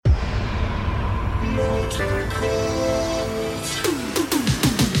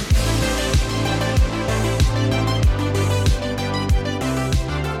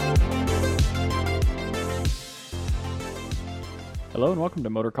Hello and welcome to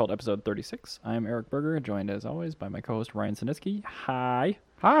Motor Cult episode 36. I'm Eric Berger, joined as always by my co-host Ryan Sinitsky. Hi.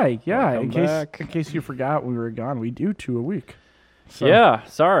 Hi. Yeah. Welcome In back. case you forgot we were gone, we do 2 a week. So Yeah,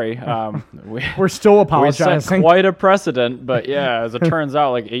 sorry. we're still we apologizing. set quite a precedent, but yeah, as it turns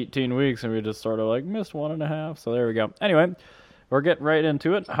out, like 18 weeks, and we just sort of like missed 1.5. So there we go. Anyway, we're getting right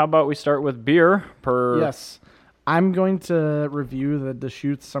into it. How about we start with beer? Yes. I'm going to review the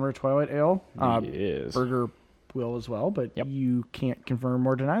Deschutes Summer Twilight Ale. Yes. Berger will as well, but Yep. you can't confirm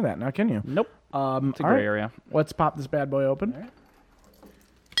or deny that, now can you? Nope. It's a all gray right, area. let's pop this bad boy open.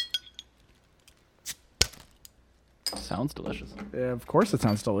 Sounds delicious. Of course it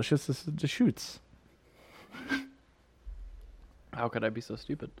sounds delicious. This is Deschutes. How could I be so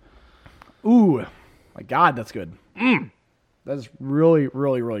stupid? Ooh, my God, that's good. That is really,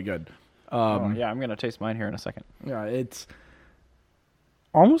 really, really good. Yeah, I'm going to taste mine here in a second. Yeah, it's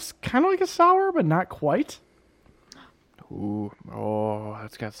almost kind of like a sour, but not quite. Ooh,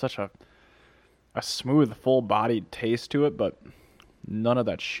 it's got such a smooth, full-bodied taste to it, but none of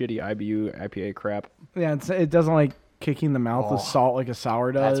that shitty IPA crap. Yeah, it doesn't like kicking the mouth with salt like a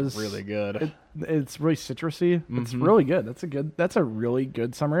sour does. That's really good. It's really citrusy. It's really good. That's a really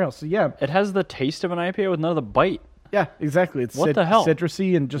good summer ale. So yeah, It has the taste of an IPA with none of the bite. yeah, exactly. It's What the hell?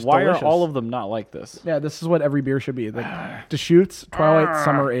 citrusy and just Why delicious. are all of them not like this? Yeah, this is what every beer should be. The Deschutes Twilight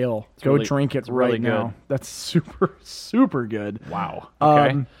Summer Ale. Go really- drink it it's really right now. good. That's super, super good. Wow.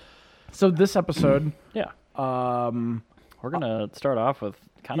 Okay. So this episode, Yeah. um, We're going to start off with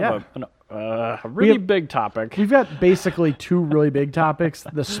kind Yeah. of a really have- big topic. we've got basically 2 really big topics.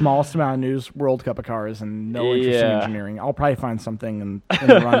 The smallest amount of news, World Cup of Cars, and no interesting Yeah. engineering. I'll probably find something in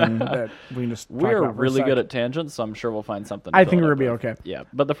the running that we can just talk We're about for a really sec. good at tangents, so I'm sure we'll find something. to I fill think it we're up going to be with. okay. Yeah,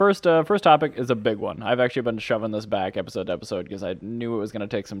 but the first topic is a big one. I've actually been shoving this back episode to episode because I knew it was going to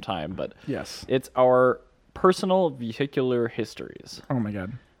take some time, but Yes. it's our personal vehicular histories. Oh, my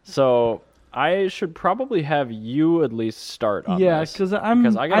God. So I should probably have you at least start on Yeah, this. because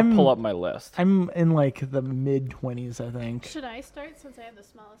I got to pull up my list. I'm in like the mid-20s, I think. Should I start since I have the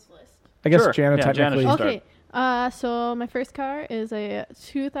smallest list? I guess Sure. Jana Yeah, Jana technically. should start. Okay. So my first car is a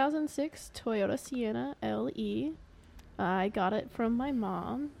 2006 Toyota Sienna LE. I got it from my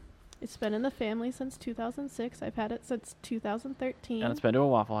mom. It's been in the family since 2006. I've had it since 2013. And it's been to a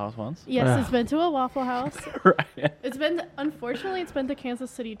Waffle House once. Yes, it's been to a Waffle House. Right. Unfortunately, it's been to Kansas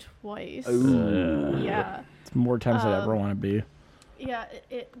City twice. Yeah. It's more times than I ever want to be. Yeah,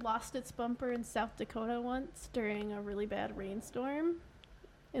 it lost its bumper in South Dakota once during a really bad rainstorm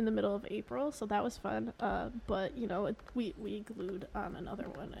in the middle of April, so that was fun. But we glued on another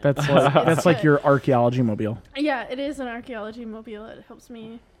one. That's like your archaeology mobile. Yeah, it is an archaeology mobile. It helps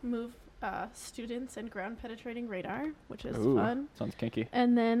me move students and ground penetrating radar, which is Ooh, fun. sounds kinky.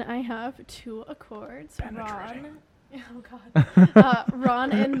 And then I have 2 Accords. Penetrating. Ron. Oh God.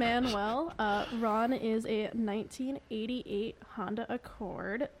 Ron and Manuel. Ron is a 1988 Honda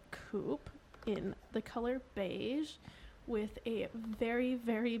Accord coupe in the color beige with a very,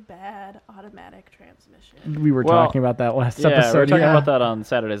 very bad automatic transmission. We were Well, talking about that last Yeah, episode. we were talking about that on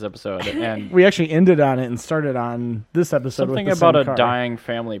Saturday's episode, and We actually ended on it and started on this episode something with the about same a car, dying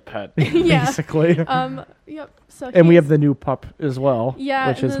family pet. Yeah. basically. Yep. So And we he's- have the new pup as well, Yeah,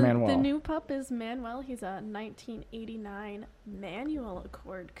 which is the, Manuel. The new pup is Manuel. He's a 1989 manual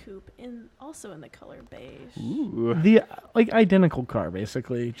Accord coupe, also in the color beige. Ooh. The like identical car,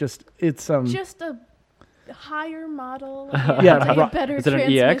 basically. Just it's Just a higher model. Yeah, and a Ron- better is it an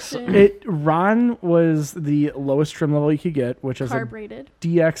EX? transmission. Ron was the lowest trim level you could get, which is a Carbureted.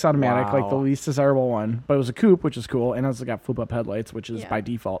 DX automatic, like the Wow. least desirable one. But it was a coupe, which is cool, and it's got flip up headlights, which is Yeah. by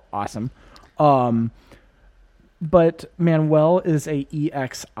default awesome. But Manuel is a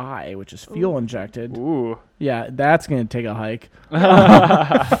EXI, which is fuel injected. Ooh. Yeah, that's gonna take a hike.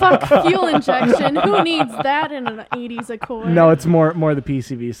 Fuck fuel injection. Who needs that in an 80s Accord? No, it's more the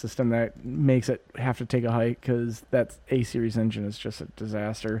PCV system that makes it have to take a hike because that A series engine is just a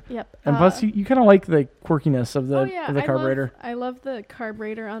disaster. Yep. And plus, you kind of like the quirkiness of the oh yeah, of the carburetor. I love the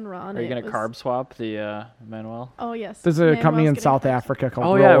carburetor on Ron. Are you It going to was- carb swap the Manuel? Oh yes. There's a Manuel's company in getting South carb- Africa called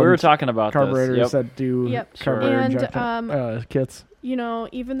Oh, yeah, we were Roland talking about carburetors this. Yep. that do Yep. carburetor And, injection kits. You know,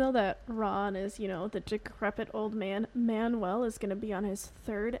 even though that Ron is, the decrepit old man, Manuel is going to be on his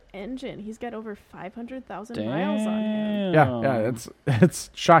 3rd engine. He's got over 500,000 miles on him. Yeah, it's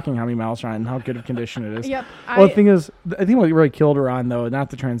shocking how many miles are on and how good of condition it is. Yep. Well, the thing is, I think what really killed Ron, though,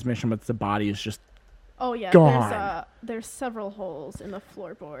 not the transmission, but the body is just Oh yeah, Gone. there's several holes in the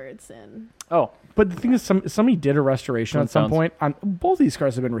floorboards and Oh, But the thing is, somebody did a restoration at some Flintstones. point. On both these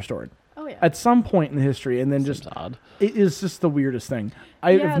cars have been restored oh yeah. at some point in history, and then seems just odd. it is just the weirdest thing.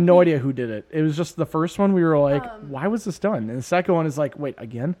 I Yeah, have no the- idea who did it. It was just the first one. We were like, why was this done? And the second one is like, wait,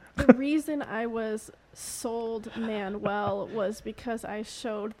 again? The reason I was sold Manuel was because I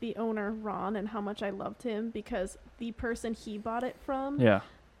showed the owner Ron and how much I loved him because the person he bought it from Yeah.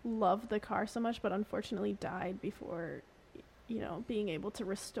 loved the car so much, but unfortunately died before, being able to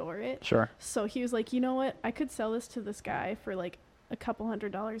restore it. Sure. So he was like, you know what? I could sell this to this guy for like a couple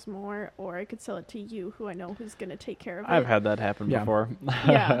 $100 more, or I could sell it to you, who I know who's gonna take care of it. I've had that happen Yeah. before.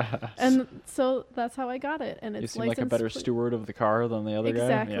 Yeah, and so that's how I got it, and You it's seem like a licensed better pl- steward of the car than the other guy.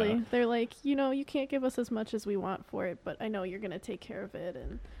 Exactly. Yeah. They're like, you can't give us as much as we want for it, but I know you're gonna take care of it,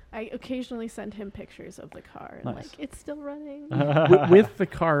 and I occasionally send him pictures of the car, and Nice. like it's still running. With the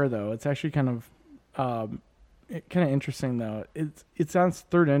car though, it's actually kind of interesting though. It's on its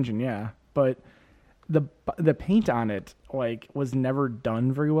third engine, yeah, but the paint on it like was never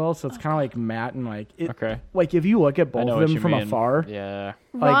done very well, so it's kind of like matte and like it. Okay. Like if you look at I both know of what them you from mean. afar, Yeah.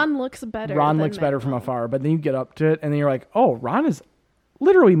 like, Ron looks better. Ron than looks better from Manuel. afar, but then you get up to it and then you're like, oh, Ron is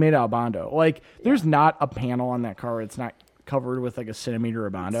literally made out of Bondo. Like there's not a panel on that car. It's not covered with like a centimeter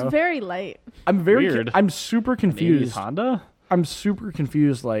of Bondo. It's very light. I'm very Weird. I'm super An 80s confused. Honda? I'm super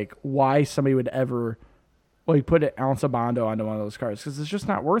confused, like why somebody would ever like put an ounce of Bondo onto one of those cars because it's just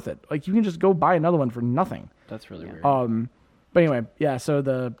not worth it. Like you can just go buy another one for nothing. That's really weird. But anyway, yeah. So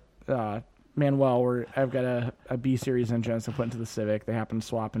the Manuel, I've got a B series engine to put into the Civic. They happen to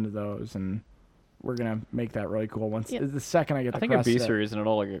swap into those, and we're gonna make that really cool. Once Yep. the second I get I the think a crest B of it. series and an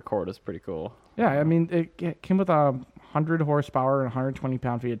Oleg Accord is pretty cool. Yeah, I mean it came with 100 horsepower and 120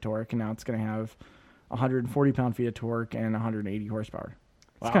 pound-feet of torque, and now it's gonna have 140 pound-feet of torque and 180 horsepower.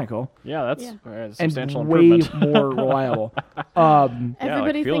 It's Wow. kind of cool. Yeah, that's Yeah. a And substantial way improvement. more reliable. Yeah,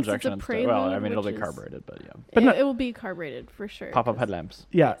 Everybody like fuel thinks it's injection a and stuff. Prelude. Well, I mean, it'll be which is- carbureted, but yeah. But it, no- it will be carbureted for sure. Pop-up 'cause- headlamps.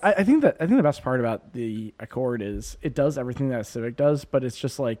 Yeah, I think the best part about the Accord is it does everything that a Civic does, but it's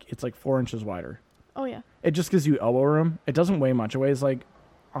just like it's like 4 inches wider. Oh yeah. It just gives you elbow room. It doesn't weigh much. It weighs like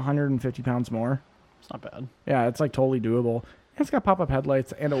 150 pounds more. It's not bad. Yeah, it's like totally doable. And it's got pop-up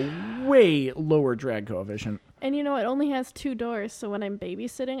headlights and a way lower drag coefficient. And it only has 2 doors, so when I'm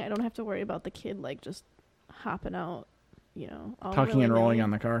babysitting, I don't have to worry about the kid like just hopping out, all Tucking and rolling willy-nilly.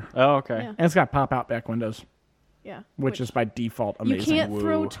 on the car. Oh, okay. Yeah. And it's got pop-out back windows, Yeah. which is by default amazing. You can't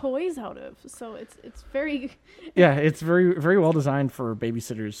throw Woo. toys out of, so it's very. Yeah, it's very very well designed for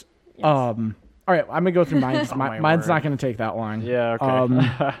babysitters. Yes. All right, I'm gonna go through mine. Oh, my Mine's word. not gonna take that long. Yeah, okay.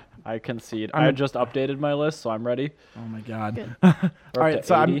 Um, I concede. I'm- I just updated my list, so I'm ready. Oh my god. Good. We're All up right, to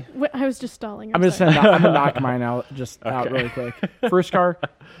so I'm- 80. I was just stalling. I'm sorry. I'm gonna knock mine out out Okay. really quick. First car,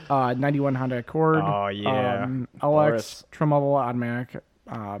 91 Honda Accord. Oh, yeah. LX Boris. trim-level automatic,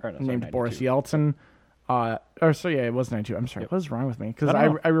 no, sorry, named Boris 92. Yeltsin. It was 92. I'm sorry. Yep. What is wrong with me? Because I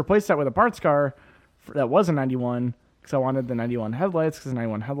don't know. I replaced that with a parts car that was a 91 because I wanted the 91 headlights because the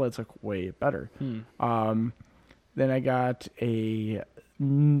 91 headlights look way better. Then I got a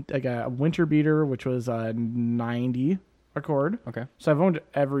winter beater, which was a 90 Accord. Okay. So I've owned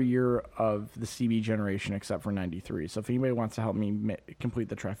every year of the CB generation except for 93. So if anybody wants to help me complete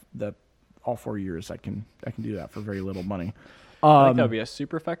the all 4 years, I can do that for very little money. I think that would be a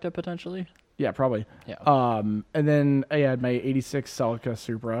superfecta potentially. Yeah, probably. Yeah. And then I had my 86 Celica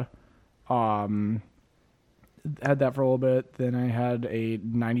Supra. Had that for a little bit. Then I had a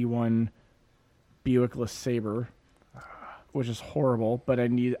 91 Buick LeSabre, which is horrible, but I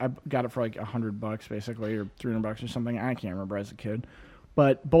got it for like $100 basically, or $300 or something. I can't remember as a kid.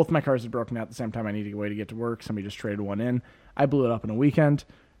 But both my cars had broken out at the same time. I needed a way to get to work. Somebody just traded one in. I blew it up in a weekend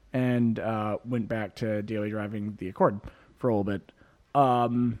and went back to daily driving the Accord for a little bit.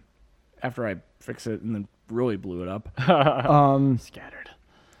 After I fixed it and then really blew it up. Scattered.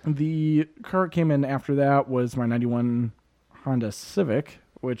 The car that came in after that was my 91 Honda Civic,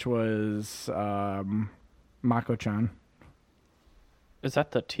 which was Mako-chan, Is that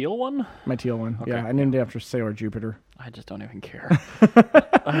the teal one? my teal one. Okay. Yeah, I named it after Sailor Jupiter. I just don't even care.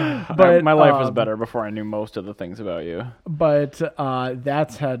 But my life was better before I knew most of the things about you. But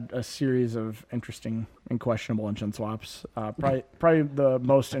that's had a series of interesting and questionable engine swaps. Probably the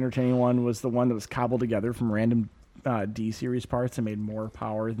most entertaining one was the one that was cobbled together from random D series parts and made more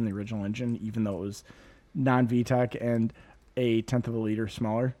power than the original engine, even though it was non-VTEC and a tenth of a liter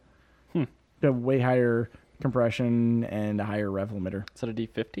smaller. A way higher compression and a higher rev limiter. Is that a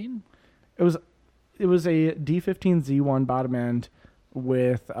D15? It was a D15 Z1 bottom end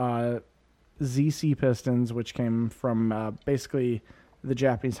with ZC pistons, which came from basically the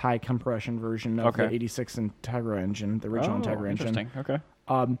Japanese high compression version of Okay. the 86 Integra engine, the original Integra engine. Interesting.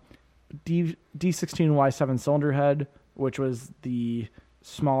 Okay. D16Y7 cylinder head, which was the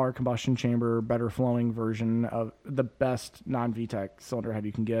smaller combustion chamber, better flowing version of the best non-VTEC cylinder head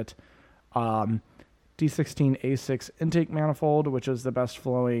you can get. D16A6 intake manifold, which is the best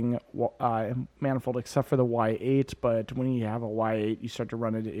flowing manifold except for the Y8, but when you have a Y8, you start to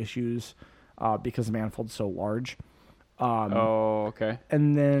run into issues because the manifold's so large. Okay.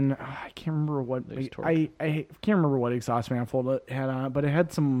 And then I can't remember what There's torque. I can't remember what exhaust manifold it had on it, but it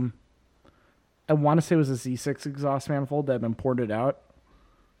had some. I want to say it was a Z6 exhaust manifold that had been ported out.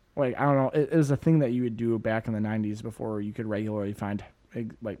 Like I don't know, it was a thing that you would do back in the '90s before you could regularly find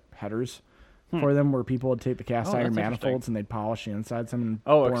like headers for them, where people would take the cast Oh, iron that's manifolds and they'd polish the insides and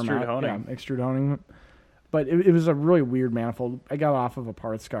Oh, bore 'em extrude out. honing. Yeah, extrude honing. But it was a really weird manifold. I got it off of a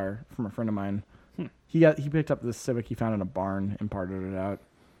parts car from a friend of mine. He picked up this Civic he found in a barn and parted it out.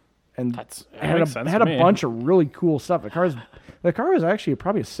 And That had makes sense had to a me. bunch of really cool stuff. The car was actually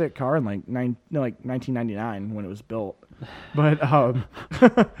probably a sick car in like 1999 when it was built, but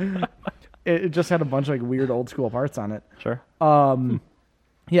it just had a bunch of like weird old school parts on it. Sure.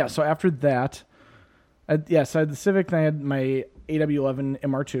 Yeah. So after that, so I had the Civic. Then I had my AW11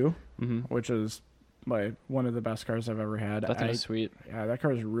 MR2, which is one of the best cars I've ever had. That thing is sweet. Yeah, that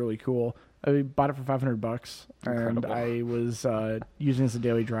car is really cool. I bought it for $500, and Incredible. I was using it as a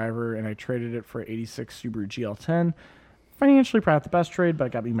daily driver, and I traded it for '86 Subaru GL10. Financially, probably not the best trade, but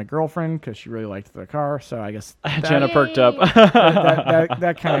it got me my girlfriend because she really liked the car. So I guess Jenna perked up.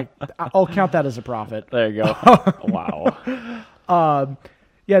 that kind of I'll count that as a profit. There you go. Wow.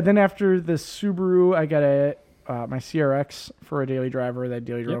 Yeah. Then after the Subaru, I got my CRX for a daily driver. That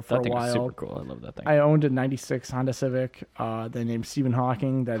daily drove for that a thing is while. super cool. I love that thing. I owned a '96 Honda Civic. They named Stephen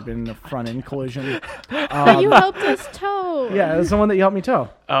Hawking. That had been in a front end collision. you helped us tow. Yeah, it was the one that you helped me tow.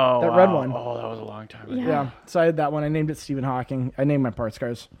 Oh, That wow. red one. Oh, that was a long time ago. Yeah. Yeah. So I had that one. I named it Stephen Hawking. I named my parts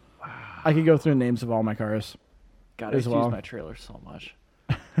cars. I could go through the names of all my cars. God, I As used to well. use my trailer so much.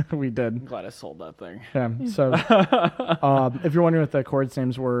 We did. I'm glad I sold that thing. Yeah. So if you're wondering what the Accords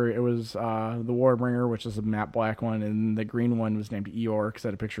names were, it was the Warbringer, which is a matte black one, and the green one was named Eeyore because I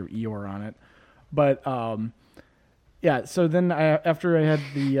had a picture of Eeyore on it. But yeah, so then after I had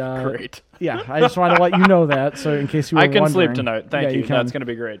the Great. yeah, I just wanted to let you know that. So in case you were I can wondering, sleep tonight. Thank yeah, you. can. That's going to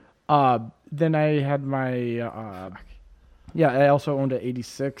be great. Then I had my yeah, I also owned an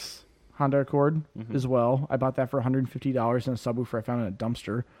 '86 Honda Accord as well. I bought that for $150 in a subwoofer I found in a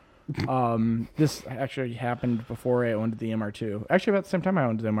dumpster. This actually happened before I owned the MR2. Actually, about the same time I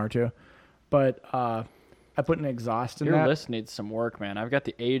owned the MR2. But I put an exhaust in Your that. list needs some work, man. I've got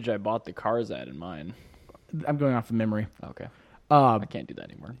the age I bought the cars at in mind. I'm going off of memory. Okay. I can't do that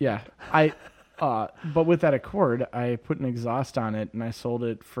anymore. Yeah, but with that Accord, I put an exhaust on it and I sold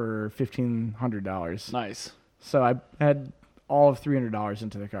it for $1,500. Nice. So I had all of $300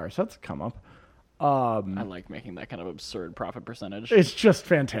 into the car. So that's a come up. I like making that kind of absurd profit percentage. It's just It's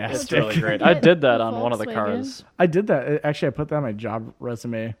fantastic. really great. I did that The on one of the Volkswagen. cars. I did that. Actually, I put that on my job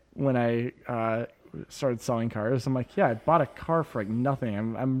resume when I started selling cars. I'm like, yeah, I bought a car for like nothing.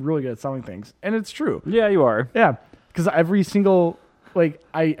 I'm really good at selling things, and it's true. Yeah, you are. Yeah, because every single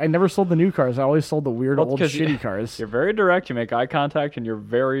I never sold the new cars. I always sold the weird Well, old 'cause shitty cars. You're very direct. You make eye contact, and you're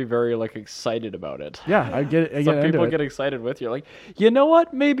very, very excited about it. Yeah, I get Some into people it. get excited with you. Like, you know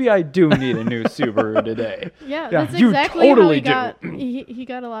what? Maybe I do need a new Subaru today. Yeah, Yeah, that's you exactly how totally he do. got. He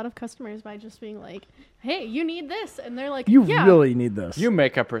got a lot of customers by just being like, "Hey, you need this," and they're like, You yeah. really need this. You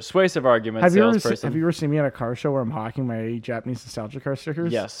make a persuasive argument, have you salesperson. ever seen me at a car show where I'm hawking my Japanese nostalgia car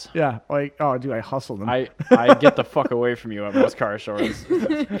stickers? Yes. Yeah, like oh dude, I hustle them. I get the fuck away from you at most car shows.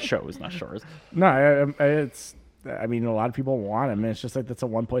 Shows, not shores. No, it's. I mean, a lot of people want them. And it's just like that's the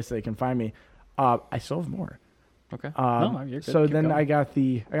one place they can find me. I still have more. Okay. No, you're good. So Keep then going. I got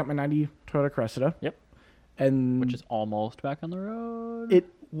my '90 Toyota Cressida. Yep. And Which is almost back on the road. it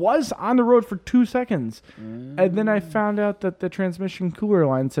was on the road for 2 seconds, and then I found out that the transmission cooler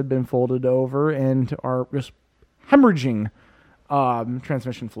lines had been folded over and are just hemorrhaging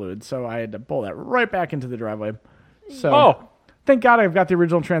transmission fluid. So I had to pull that right back into the driveway. So Oh, thank God I've got the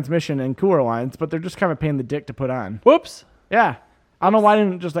original transmission and cooler lines, but they're just kind of a pain in the dick to put on. whoops. Yeah. I don't know why I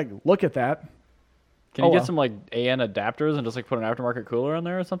didn't just like look at that. Can you Oh, get well. some like AN adapters and just like put an aftermarket cooler on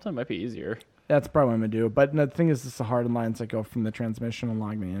there or something? Might be easier. That's probably what I'm gonna do. But the thing is, it's the hard lines that go from the transmission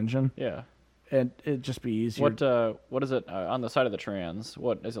along the engine, Yeah. and it'd just be easier. What is it on the side of the trans?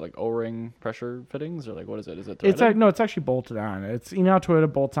 What is it, like O-ring pressure fittings or like what is it? Is it It's threaded? no, it's actually bolted on. It's how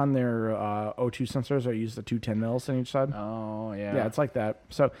Toyota bolts on their O2 sensors. Or use the 210 mils on each side. Oh yeah. Yeah, it's like that.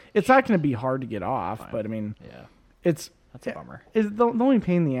 So it's not going to be hard to get off. Fine. But I mean, Yeah. it's That's a bummer. The only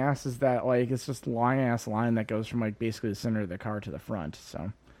pain in the ass is that like it's just long ass line that goes from like basically the center of the car to the front.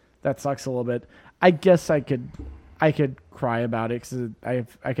 So that sucks a little bit. I guess I could cry about it because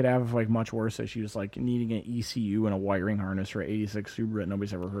I could have like much worse issues like needing an ECU and a wiring harness for an 86 Subaru that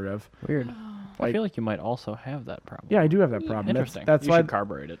nobody's ever heard of. Weird. I Like- feel like you might also have that problem. Yeah, I do have that problem. Interesting. That's you why. should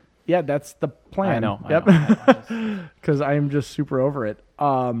carburet it. Yeah, that's the plan. I know. Yep. Because I am just super over it.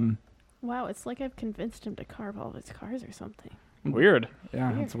 Wow, it's like I've convinced him to carve all of his cars or something. Weird.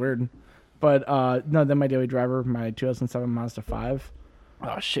 Yeah, it's weird. But no, then my daily driver, my 2007 Mazda 5.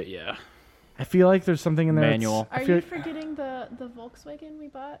 Oh shit, yeah. I feel like there's something in there. Manual. Are you forgetting the Volkswagen we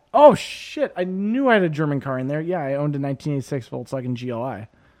bought? Oh shit! I knew I had a German car in there. Yeah, I owned a 1986 Volkswagen GLI.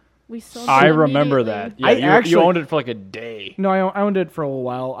 We sold I it remember immediately. that. Yeah, I you actually- owned it for like a day. No, I owned it for a little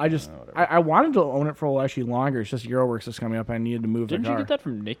while. I just whatever. I wanted to own it for a while actually longer. It's just Euroworks is coming up. I needed to move Didn't the you car. get that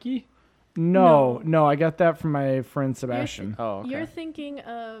from Nikki? No, I got that from my friend Sebastian. Oh, okay. You're thinking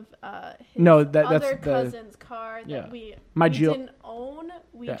of his No, that's other the- cousin's car that Yeah. we My we Geo- didn't own.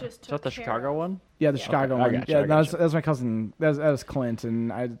 We Yeah. just Is took that the care Chicago of. one? Yeah, the Yeah. Chicago Okay, I one. gotcha, Yeah, I that was, gotcha. that was my cousin. That was Clint,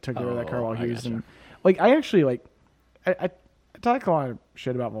 and I took care of that car while he I was gotcha. in. Like, I actually like. I talk a lot of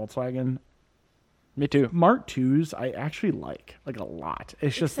shit about Volkswagen. Me too. Mark IIs, I actually like a lot.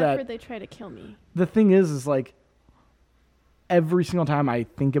 It's just Except for that they try to kill me. the thing is like every single time I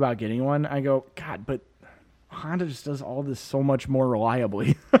think about getting one, I go, God, but Honda just does all this so much more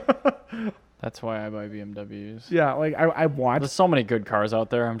reliably. That's why I buy BMWs. Yeah, like I want There's so many good cars out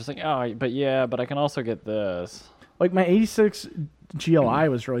there. I'm just like, oh, but I can also get this. like my 86 GLI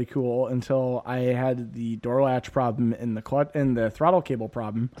was really cool until I had the door latch problem and the throttle cable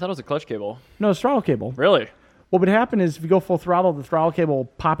problem. I thought it was a clutch cable. No, it's throttle cable. Really? What would happen is if you go full throttle, the throttle cable will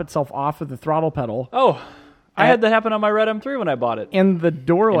pop itself off of the throttle pedal, Oh, I had that happen on my Red M3 when I bought it. and the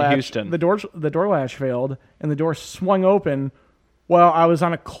door In latch Houston. the door latch failed, and the door swung open while I was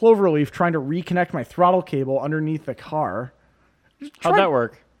on a cloverleaf trying to reconnect my throttle cable underneath the car. How'd that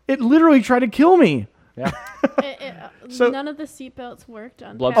work? It literally tried to kill me. Yeah. So- None of the seatbelts worked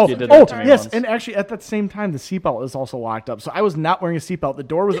on. Blubsky passenger did that to cars. me yes, once. and actually at that same time the seatbelt was also locked up. So I was not wearing a seatbelt. The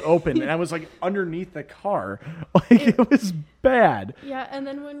door was open and I was like underneath the car. Like it was bad. Yeah, and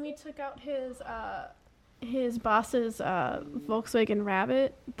then when we took out his boss's Volkswagen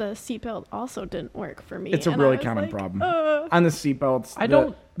Rabbit, the seatbelt also didn't work for me. It's a and I really was common like, problem. On the seatbelts, I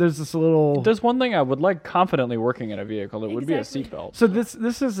don't- there's this little There's one thing I would like confidently working in a vehicle. It would be a Exactly. seatbelt. So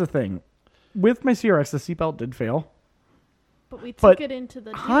this is the thing. With my CRX, the seatbelt did fail. But we took But it into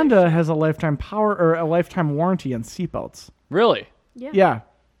the Honda dealership. has a lifetime lifetime warranty on seatbelts. Really? Yeah.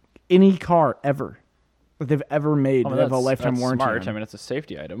 Any car ever that they've ever made, Oh, they have a lifetime that's warranty smart. on. I mean, it's a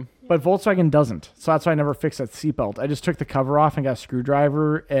safety item. But Volkswagen doesn't. So that's why I never fixed that seatbelt. I just took the cover off and got a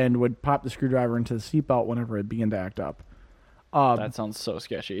screwdriver and would pop the screwdriver into the seatbelt whenever it began to act up. That sounds so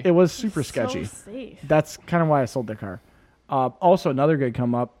sketchy. It was super So sketchy. safe. That's kind of why I sold the car. Also, another good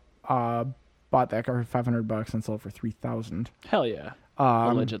come up. Bought that car for $500 and sold it for $3,000. Hell yeah.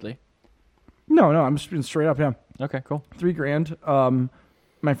 Allegedly. No, I'm just being straight up. Yeah, Okay, cool. $3,000.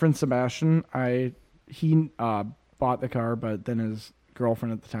 My friend Sebastian, he bought the car, but then his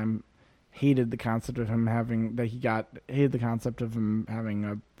girlfriend at the time hated the concept of him having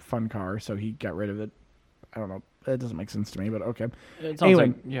a fun car, so he got rid of it. I don't know. It doesn't make sense to me, but okay. It sounds Anyway.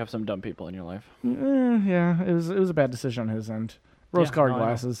 like you have some dumb people in your life. Yeah, it was a bad decision on his end. Rose-colored no, I know.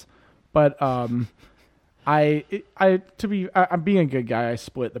 glasses, but I'm being a good guy. I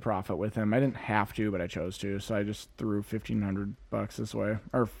split the profit with him. I didn't have to, but I chose to. So I just threw $1,500 this way,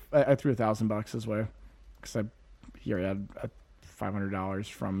 or I threw $1,000 this way, because he already had $500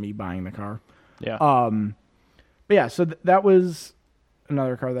 from me buying the car. Yeah. But yeah, so that was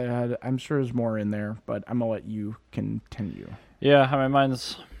another car that I had. I'm sure there's more in there, but I'm gonna let you continue. Yeah, I mean,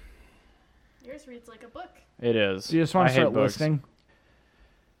 mine's... Yours reads like a book. It is. Do you just want I to hate start books. listing?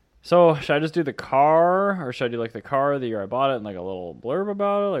 So, should I just do the car, or should I do, like, the car, the year I bought it, and, like, a little blurb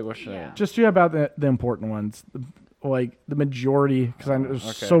about it? Like, what should Yeah. Just do about the important ones, like the majority, because I know there's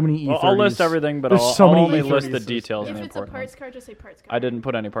Okay. so many E30s. Well, I'll list everything, but There's I'll so many only E30s. list the details If and the it's a important parts ones. car, just say parts car. I didn't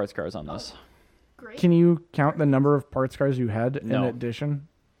put any parts cars on this. Great. Can you count the number of parts cars you had in No. addition?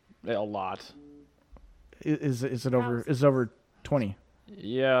 A lot. Is it over 20?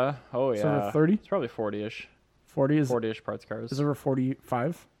 Yeah. Oh, Is it over yeah. 30? It's probably 40-ish. 40 is 40-ish parts cars. is it over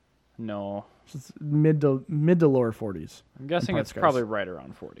 45? No. So it's mid to lower 40s. I'm guessing parts it's cars. probably right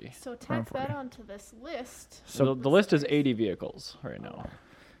around 40. So tack that 40. onto this list. So the list is 80 vehicles right now.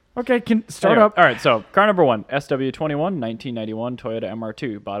 okay, can start Anyway, up. All right, so car number 1, SW21, 1991 Toyota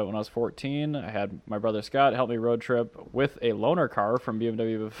MR2. Bought it when I was 14. I had my brother Scott help me road trip with a loaner car from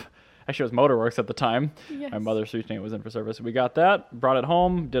BMW. Actually, it was Motorworks at the time. Yes. My mother's street name was in for service. We got that, brought it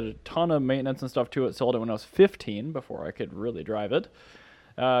home, did a ton of maintenance and stuff to it, sold it when I was 15 before I could really drive it.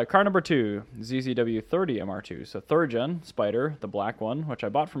 Car number 2, ZZW 30 MR2. So 3rd gen Spider, the black one, which I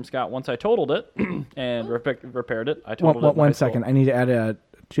bought from Scott once I totaled it and repaired it. I totaled it. One second. I need to add a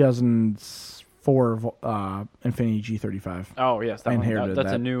 2004 Infiniti G35. Oh, yes. I inherited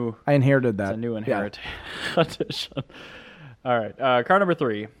that's that. a new... I inherited that. It's a new Yeah. inheritance edition. All right. Car number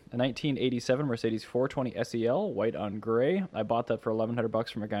 3, a 1987 Mercedes 420 SEL, white on gray. I bought that for $1,100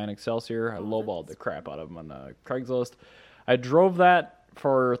 from a guy in Excelsior. I lowballed the crap out of him on Craigslist. I drove that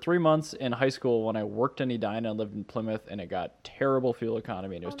for 3 months in high school when I worked in Edina and lived in Plymouth, and it got terrible fuel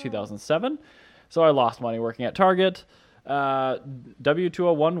economy, and it was 2007. So I lost money working at Target. W201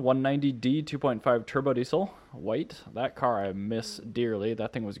 190D 2.5 turbo diesel, white. That car I miss dearly.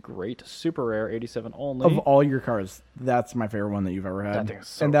 That thing was great. Super rare, 87 only. Of all your cars, that's my favorite one that you've ever had. That thing's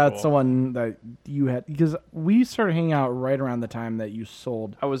so and that's cool. the one that you had, because we started hanging out right around the time that you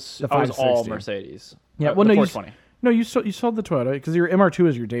sold. I was the all 560. Mercedes. Yeah, The well, no, you 420. you sold the Toyota because your MR2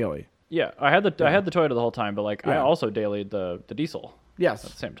 is your daily. Yeah, I had the Toyota the whole time, but like I Yeah. also dailied the diesel Yes.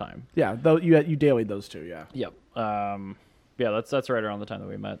 at the same time. Yeah, though you dailied those two. Yeah. Yep. Yeah, that's right around the time that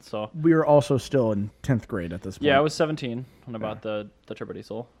we met. So We were also still in 10th grade at this point. yeah, I was 17 when I bought the turbo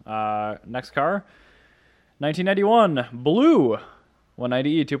diesel. Next car, 1991 blue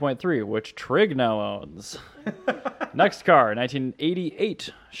 190E 2.3, which Trig now owns. Next car,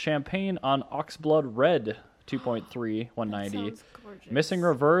 1988 Champagne on Oxblood red 2.3 190. Sounds gorgeous. Missing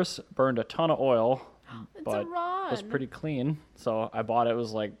reverse, burned a ton of oil, It's but a Ron. it was pretty clean. So I bought it. It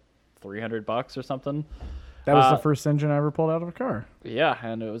was like $300 or something. That was the first engine I ever pulled out of a car. Yeah,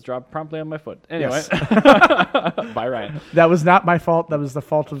 and it was dropped promptly on my foot. Anyway, Yes. bye Ryan. That was not my fault. That was the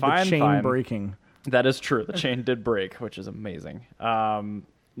fault of the Fine, chain fine. breaking. That is true. The chain did break, which is amazing.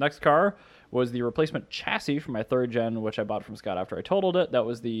 Next car was the replacement chassis for my 3rd gen, which I bought from Scott after I totaled it. That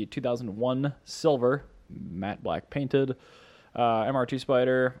was the 2001 silver, matte black painted MR2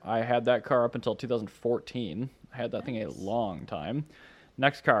 Spider. I had that car up until 2014. I had that thing a long time.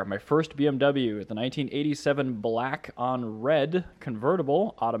 Next car, my first BMW, the 1987 black on red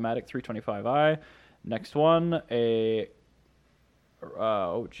convertible automatic 325i. Next one,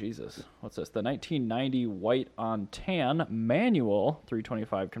 oh Jesus, what's this? The 1990 white on tan manual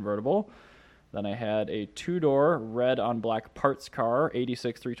 325 convertible. Then I had a 2-door red on black parts car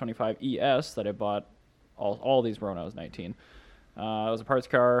 86 325 ES that I bought. All these were when I was 19. It was a parts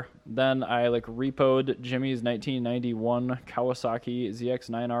car. Then I repoed Jimmy's 1991 Kawasaki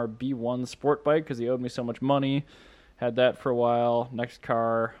ZX-9R B1 sport bike because he owed me so much money. Had that for a while. Next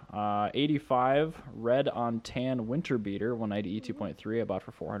car, 85 red on tan winter beater 190E 2.3 I bought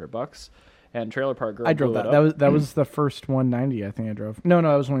for $400. And Trailer Park Girl I drove blew that. it up. That was the first 190 I think I drove. No,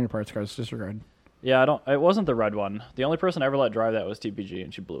 that was one of your parts cars. Disregard. Yeah, it wasn't the red one. The only person I ever let drive that was TPG,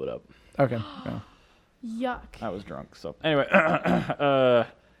 and she blew it up. Okay. Yeah. Yuck. I was drunk. So anyway,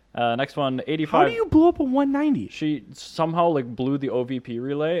 next one, 85. How do you blow up a 190? She somehow blew the OVP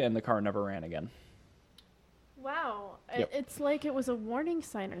relay, and the car never ran again. Wow. Yep. It's like it was a warning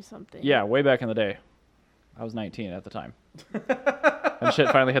sign or something. Yeah, way back in the day. I was 19 at the time. And shit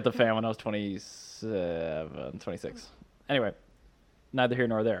finally hit the fan when I was 27, 26. Anyway, neither here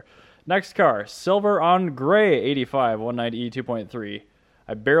nor there. Next car, silver on gray 85 190E 2.3.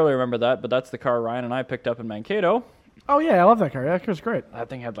 I barely remember that, but that's the car Ryan and I picked up in Mankato. Oh yeah, I love that car. That car's great. That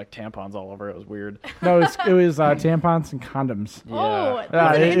thing had tampons all over it. It was weird. No, it was tampons and condoms. Oh, Yeah.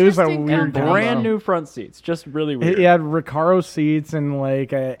 that's an it was a interesting weird And combo. brand new front seats. Just really weird. It had Recaro seats and a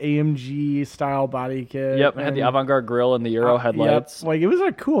AMG style body kit. Yep, it had the avant-garde grille and the Euro headlights. Yep. It was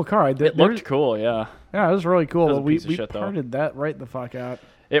a cool car. It looked cool, yeah. Yeah, it was really cool. It was But a we piece of shit, though. parted that right the fuck out.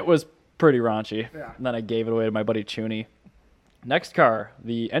 It was pretty raunchy. Yeah. And then I gave it away to my buddy Chooney. Next car,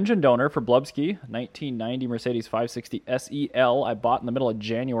 the engine donor for Blubsky, 1990 Mercedes 560 SEL. I bought in the middle of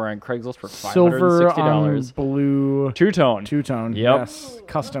January on Craigslist for Silver on $560. blue Two-tone. two-tone. Yep. Yes,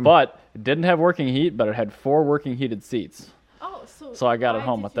 custom. But it didn't have working heat, but it had 4 working heated seats. Oh, So I got it why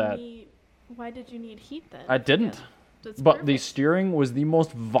home did with you that. why did you need heat then? I didn't. Yeah, that's But the perfect. steering was the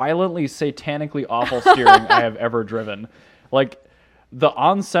most violently, satanically awful steering I have ever driven. The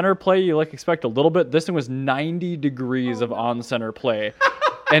on-center play, you expect a little bit. This thing was 90 degrees of on-center play.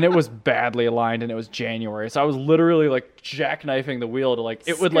 And it was badly aligned, and it was January. So I was literally, jackknifing the wheel to,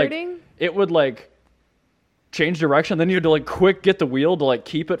 Skirting? it would change direction. Then you had to, quick get the wheel to,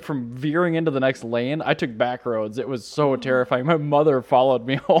 keep it from veering into the next lane. I took back roads. It was so terrifying. My mother followed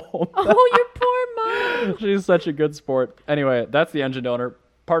me home. Oh, your poor mom. She's such a good sport. Anyway, that's the engine donor.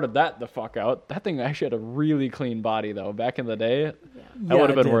 parted that the fuck out. That thing actually had a really clean body, though. Back in the day, Yeah. that would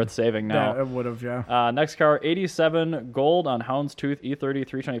have it been did. worth saving now. Yeah, it would have, yeah. Next car, 87 gold on Houndstooth E30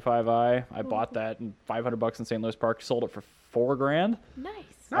 325i. I bought that in $500 in St. Louis Park. Sold it for $4,000 Nice.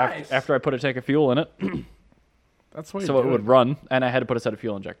 Nice. after I put a tank of fuel in it, That's what so it would run. And I had to put a set of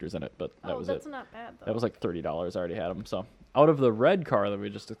fuel injectors in it, but that was that's it. not bad though. That was like $30. I already had them. So out of the red car that we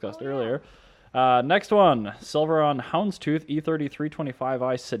just discussed Oh, yeah. earlier. Next one, silver on Houndstooth E30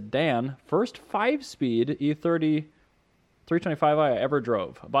 325i sedan. First 5-speed E30 325i I ever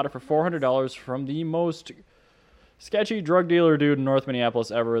drove. I bought it for $400 from the most sketchy drug dealer dude in North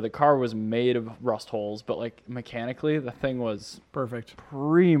Minneapolis ever. The car was made of rust holes, but like mechanically, the thing was perfect.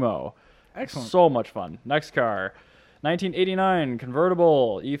 primo. Excellent. So much fun. Next car, 1989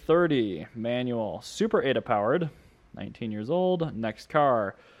 convertible E30 manual, Super 8 powered, 19 years old. Next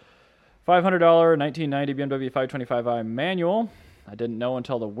car, $500 1990 BMW 525i manual. I didn't know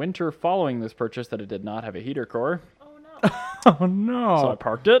until the winter following this purchase that it did not have a heater core, Oh no. Oh no. so I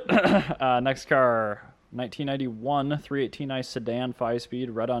parked it. Next car, 1991 318i sedan 5-speed,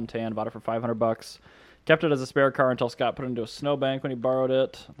 red on tan. Bought it for $500. Kept it as a spare car until Scott put it into a snowbank when he borrowed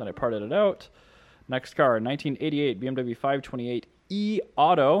it. Then I parted it out. Next car, 1988 BMW 528e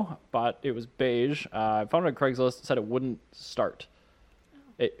Auto. It was beige. I found it on Craigslist. It said it wouldn't start.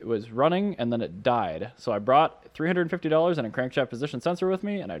 It was running and then it died. So I brought $350 and a crankshaft position sensor with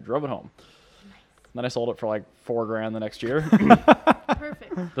me, and I drove it home. Then I sold it for like $4,000 the next year.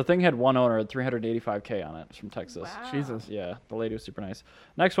 Perfect. The thing had one owner, had 385K on it. It's from Texas. Wow. Jesus. Yeah, the lady was super nice.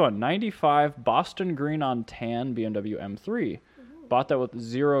 Next one, 95 Boston Green on Tan BMW M3. Bought that with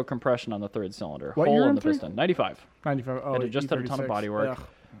 0 compression on the third cylinder. What Hole year in the M3? piston. 95. 95. Oh, It had just had a ton of E36. body work. Ugh.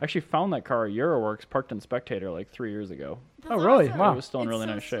 Actually found that car at Euroworks parked in Spectator like 3 years ago. That's Oh, really? awesome. Wow. It was still in really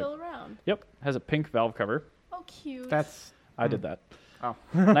nice shape. Still around. Yep, has a pink valve cover. Oh, cute. That's. I did that. Oh.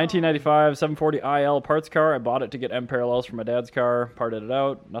 1995 740 IL parts car. I bought it to get M parallels for my dad's car. Parted it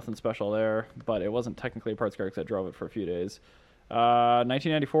out. Nothing special there, but it wasn't technically a parts car because I drove it for a few days.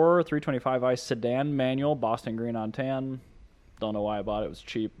 1994 325i sedan manual, Boston Green on tan. Don't know why I bought it. It was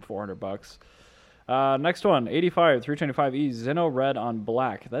cheap, $400. Next one, 85 325e Zinno red on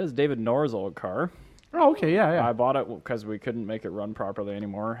black. That is David Knorr's old car. Oh, okay. Yeah, yeah. I bought it because we couldn't make it run properly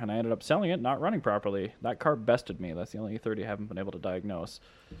anymore, and I ended up selling it not running properly. That car bested me. That's the only E30 I haven't been able to diagnose.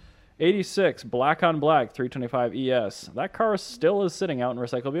 86 black on black 325 ES. That car still is sitting out in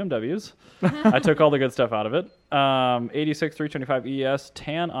recycled BMWs. I took all the good stuff out of it. 86 325 ES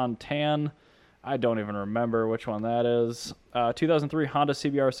tan on tan. I don't even remember which one that is. 2003 Honda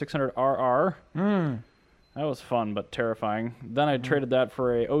CBR 600RR. That was fun but terrifying. Then I traded that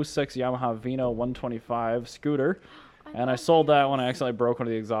for a 06 Yamaha Vino 125 scooter, and I sold that when I accidentally broke one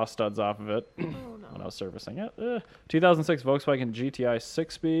of the exhaust studs off of it Oh when I no. was servicing it. 2006 Volkswagen GTI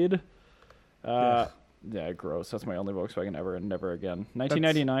 6-speed. Yeah, gross. That's my only Volkswagen ever and never again.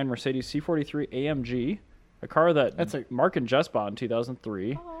 1999 Mercedes C43 AMG, a car that That's a- Mark and Jess bought in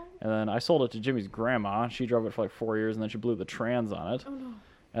 2003. Oh. And then I sold it to Jimmy's grandma. She drove it for like 4 years, and then she blew the trans on it. Oh no.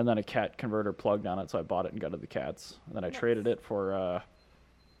 And then a cat converter plugged on it, so I bought it and gutted the cats. And then I traded it for a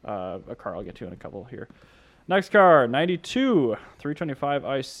car I'll get to in a couple here. Next car, 92 325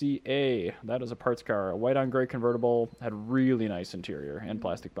 ICA. That is a parts car. A white on gray convertible. Had really nice interior and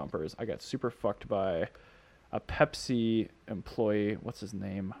plastic bumpers. I got super fucked by a Pepsi employee. What's his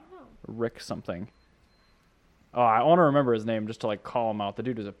name? Oh. Rick something. Oh, I want to remember his name just to like call him out. The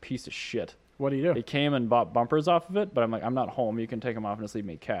dude is a piece of shit. What do you do? He came and bought bumpers off of it, but I'm like, I'm not home. You can take them off and just leave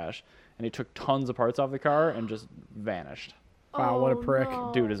me cash. And he took tons of parts off the car and just vanished. Wow, what a prick.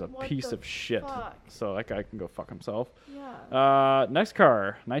 No. Dude is a What piece the of shit. fuck? So that guy can go fuck himself. Yeah. Next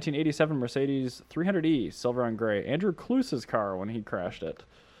car, 1987 Mercedes 300E, silver on gray. Andrew Kluse's car when he crashed it.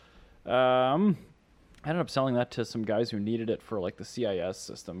 I ended up selling that to some guys who needed it for like the CIS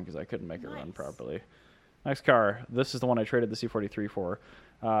system because I couldn't make it run Nice. properly. Next car, this is the one I traded the C43 for.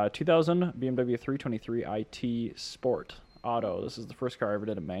 2000 BMW 323 IT Sport Auto. This is the first car I ever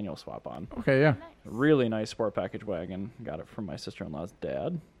did a manual swap on. Okay, yeah. Really nice sport package wagon. Got it from my sister-in-law's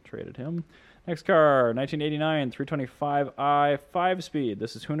dad. Traded him. Next car, 1989 325i 5-speed.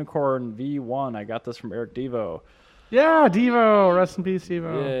 This is Unicorn V1. I got this from Eric Devo. Yeah, Devo. Rest in peace,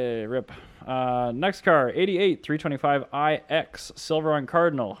 Devo. Yay, rip. Next car, 88 325iX Silver on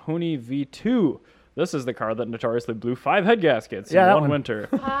Cardinal Huni V2. This is the car that notoriously blew 5 head gaskets Yeah, in that one one. winter.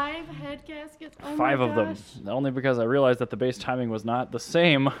 5 head gaskets. Oh 5 my of them. gosh. Only because I realized that the base timing was not the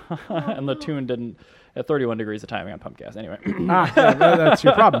same, and the tune didn't. At 31 degrees of timing on pump gas. Anyway. Yeah, that's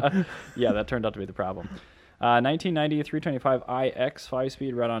your problem. Yeah, that turned out to be the problem. 1990 325iX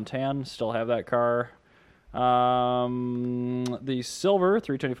 5-speed red on tan. Still have that car. The silver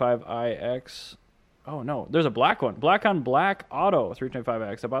 325iX. Oh no, there's a black one. Black on black auto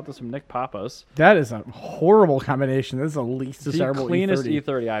 325X. I bought this from Nick Pappas. That is a horrible combination. This is the least The desirable cleanest E30.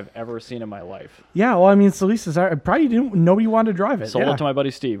 E30 I've ever seen in my life. Yeah, well, I mean, it's the least desirable. Probably nobody wanted to drive it. Sold yeah. it to my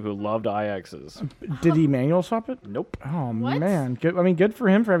buddy Steve, who loved iXs. Did he manual swap it? Nope. Oh What? man, good. I mean, good for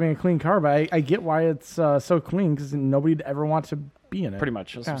him for having a clean car, but I get why it's so clean because nobody'd ever want to be in it. Pretty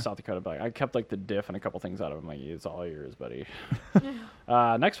much. Just some Yeah. South Dakota black. I kept like the diff and a couple things out of it. I'm like, it's all yours, buddy.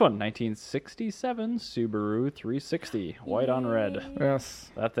 Next one, 1967 Subaru 360, white on red. Yes,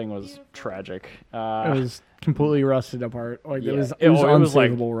 That thing was Beautiful. tragic. it was completely rusted apart. Like Yeah, it was it was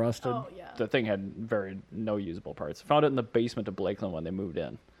like- unsavable rusted. Oh yeah. The thing had no usable parts. Found it in the basement of Blakeland when they moved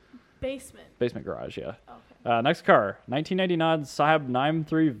in. Basement. Basement garage, yeah. Okay. Next car, 1999 Saab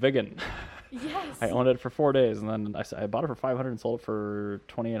 93 Vigan. Yes. I owned it for 4 days, and then I bought it for $500 and sold it for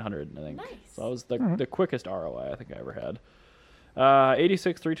 $2,800, I think. Nice. So that was the quickest ROI I think I ever had.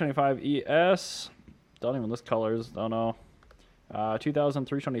 86 325 ES. Don't even list colors. Don't know. 2000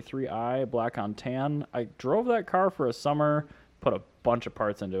 323i, black on tan. I drove that car for a summer, put a bunch of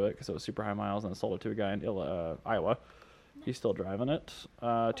parts into it because it was super high miles, and I sold it to a guy in Iowa. He's still driving it.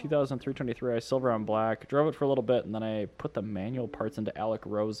 2000 323i, silver on black. Drove it for a little bit, and then I put the manual parts into Alec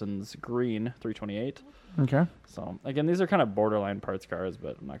Rosen's green 328. Okay, So, again, these are kind of borderline parts cars,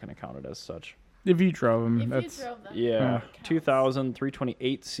 but I'm not going to count it as such. if you drove them, If that's you drove them. Yeah, Counts. 2000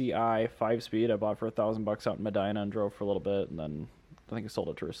 328 Ci 5-speed. I bought for $1,000 out in Medina and drove for a little bit, and then I think I sold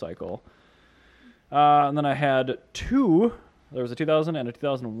it to recycle. And then I had two. There was a 2000 and a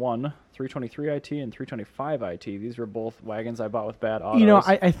 2001 323 IT and 325 IT. These were both wagons I bought with bad autos. You know,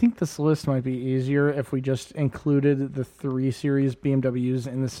 I think this list might be easier if we just included the 3 Series BMWs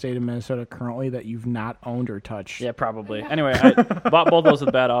in the state of Minnesota currently that you've not owned or touched. Yeah, probably. Anyway, I bought both those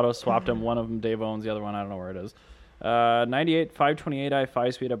with bad autos, swapped them. One of them Dave owns, the other one I don't know where it is. 98 528i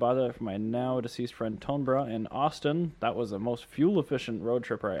 5-speed. I bought that from my now deceased friend Tonebra in Austin. That was the most fuel efficient road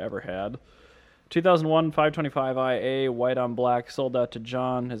tripper I ever had. 2001 525IA, white on black. Sold that to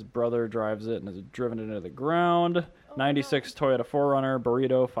John. His brother drives it and has driven it into the ground. 96 Toyota 4Runner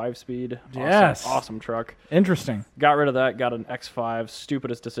Burrito 5-speed. Awesome, Yes. awesome truck. Interesting. Got rid of that. Got an X5.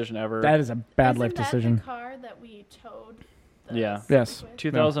 Stupidest decision ever. That is a bad Isn't life that decision. the car that we towed? The Yeah. Civic Yes. with?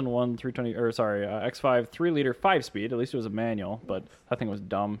 2001 320 X5 3-liter 5-speed. At least it was a manual, but that thing was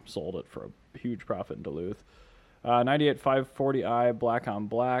dumb. Sold it for a huge profit in Duluth. 98 540i black on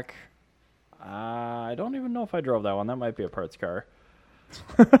black. I don't even know if I drove that one. That might be a parts car.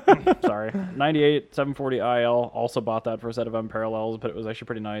 Sorry. 98 740IL. Also bought that for a set of M parallels, but it was actually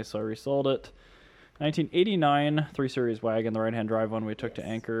pretty nice, so I resold it. 1989 3 Series wagon, the right-hand drive one we took to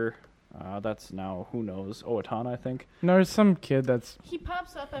Anchor. That's now, who knows, Owatonna, I think. No, there's some kid that's He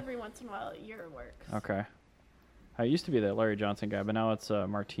pops up every once in a while at your work. Okay. I used to be that Larry Johnson guy, but now it's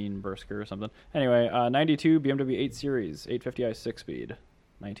Martine Bursker or something. Anyway, 92 BMW 8 Series, 850i 6-speed,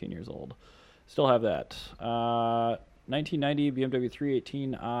 19 years old. Still have that. 1990 BMW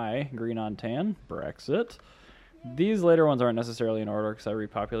 318i, green on tan, Brexit. These later ones aren't necessarily in order because I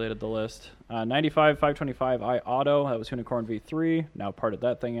repopulated the list. 95 525i Auto, that was Unicorn V3, now parted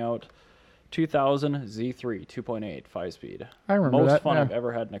that thing out. 2000 Z3 2.8 5-speed. I remember Most that. fun Yeah. I've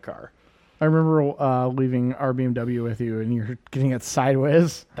ever had in a car. I remember leaving our BMW with you, and you're getting it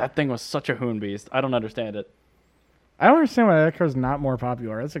sideways. That thing was such a hoon beast. I don't understand it. I don't understand why that car's not more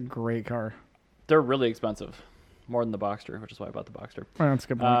popular. That's a great car. They're really expensive. More than the Boxster, which is why I bought the Boxster. Oh, that's a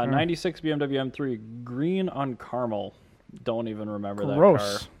good point. Yeah. 96 BMW M3, green on caramel. Don't even remember that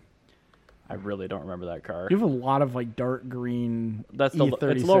Gross. car. I really don't remember that car. You have a lot of like dark green. That's the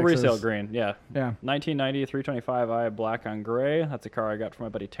E36s. it's low resale green. Yeah. Yeah. 1990 325i black on gray. That's a car I got from my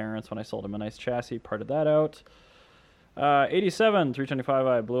buddy Terrence when I sold him a nice chassis. Parted that out. 87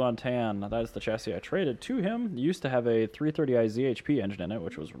 325i blue on tan. That's the chassis I traded to him. Used to have a 330i ZHP engine in it,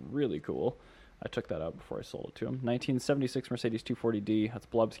 which was really cool. I took that out before I sold it to him. 1976 Mercedes 240D. That's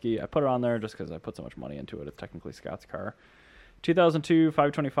Blubsky. I put it on there just because I put so much money into it. It's technically Scott's car. 2002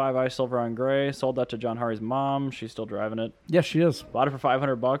 525i silver on gray. Sold that to John Harry's mom. She's still driving it. Yes, she is. Bought it for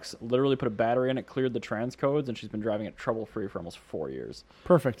 $500. Literally put a battery in it, cleared the transcodes, and she's been driving it trouble-free for almost 4 years.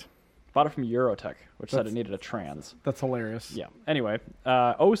 Perfect. Bought it from Eurotech, which said That's- it needed a trans. That's hilarious. Yeah. Anyway,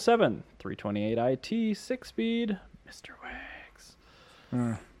 07 328 IT 6-speed Mr. Wags.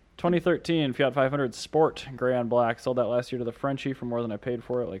 Uh, 2013 Fiat 500 Sport gray on black. Sold that last year to the Frenchie for more than I paid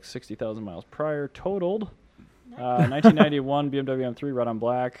for it, like 60,000 miles prior. Totaled. 1991 BMW M3 red on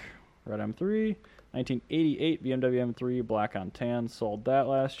black. Red M3. 1988 BMW M3 black on tan. Sold that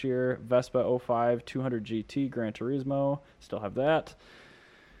last year. Vespa 05 200 GT Gran Turismo. Still have that.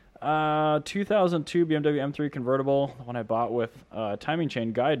 2002 BMW M3 convertible, the one I bought with timing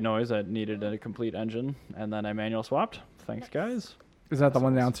chain guide noise that needed a complete engine, and then I manual swapped. Thanks, guys. Is that the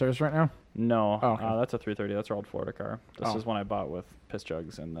one downstairs right now? No, Oh, okay. that's a 330. That's our old Florida car. This Oh. is one I bought with piss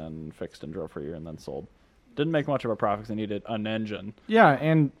jugs and then fixed and drove for a year and then sold. Didn't make much of a profit because I needed an engine. Yeah,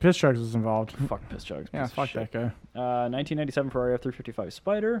 and piss jugs was involved. Fuck piss jugs. Yeah, piece of fuck shit. that guy. 1997 Ferrari F355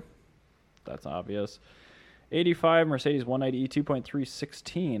 Spider. That's obvious. 85 Mercedes 190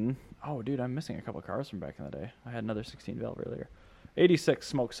 2.316. Oh, dude, I'm missing a couple cars from back in the day. I had another 16 valve earlier. 86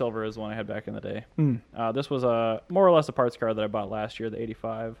 Smoke Silver is the one I had back in the day. This was more or less a parts car that I bought last year, the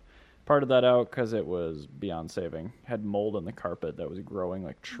 85. Parted that out because it was beyond saving. Had mold in the carpet that was growing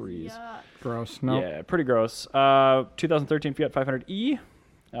like trees. Yeah. Gross. No. Yeah, pretty gross. 2013 Fiat 500e.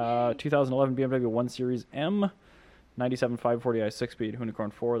 2011 BMW 1 Series M. 97 540i 6-speed Unicorn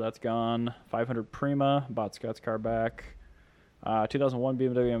 4, that's gone. 500 Prima, bought Scott's car back. 2001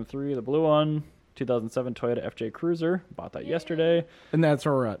 BMW M3, the blue one. 2007 Toyota FJ Cruiser, bought that yesterday. And that's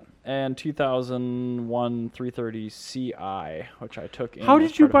where we're at. And 2001 330 Ci, which I took in. How as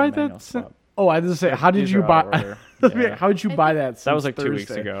did you part of buy a that? manual swap. Oh, I was to say, how did These you are buy? out of order. Yeah. How did you I buy think- that? That was since like 2 weeks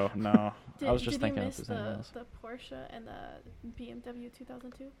Thursday? ago. No, I was just did thinking you if miss there's anything else. the Porsche and the BMW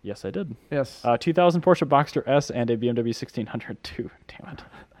 2002? Yes, I did. Yes. 2000 Porsche Boxster S and a BMW 1600 too. Damn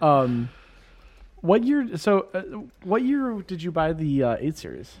it. What year? So, what year did you buy the 8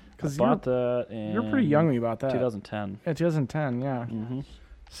 Series? I bought that in you're pretty young when you bought that. 2010. Yeah, 2010. Yeah. Mm-hmm.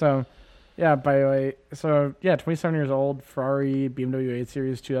 So, yeah. By the way, 27 years old. Ferrari, BMW 8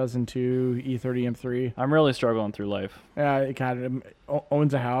 Series, 2002, E30 M3. I'm really struggling through life. Yeah, God,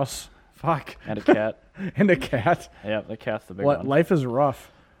 owns a house. Fuck. And a cat. And a cat. Yeah, the cat's the big one. Life is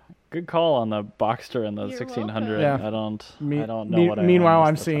rough. Good call on the Boxster and the You're 1600. welcome. Yeah. I don't know what I Meanwhile, own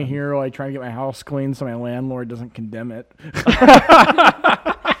I'm most of the sitting time. here like trying to get my house clean so my landlord doesn't condemn it.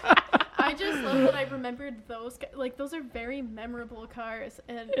 I just love that I remembered those. Like those are very memorable cars,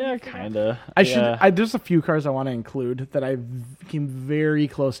 and Yeah, you forgot- kind of. There's a few cars I want to include that I came very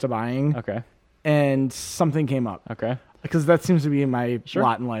close to buying, Okay. and something came up Okay. because that seems to be my Sure.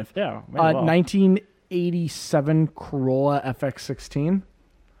 lot in life. Yeah. may as well. 1987 Corolla FX16.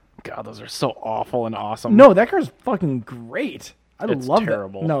 God, those are so awful and awesome. No, that car's fucking great. I It's love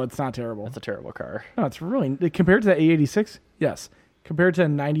terrible. it. No, it's not terrible. That's a terrible car. No, it's really compared to the A86. Yes, compared to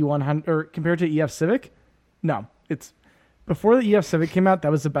 9100 or compared to EF Civic. No, it's before the EF Civic came out.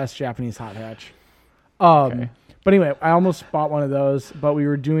 That was the best Japanese hot hatch. Okay. But anyway, I almost bought one of those, but we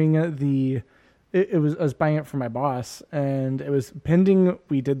were doing I was buying it for my boss, and it was pending.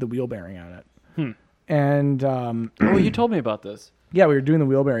 We did the wheel bearing on it, and Oh, you told me about this. yeah, we were doing the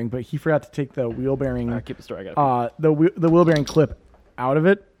wheel bearing, but he forgot to take the wheel bearing. Keep the story. I got The wheel bearing clip out of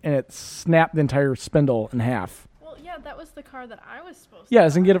it, and it snapped the entire spindle in half. Well, yeah, that was the car that I was supposed to. Yeah,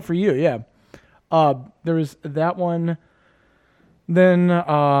 and get buy. it for you. Yeah. There was that one. Then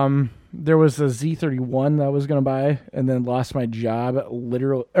there was a Z31 that I was gonna buy, and then lost my job.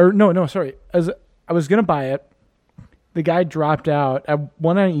 Literally, or no, sorry. As I was gonna buy it, the guy dropped out. I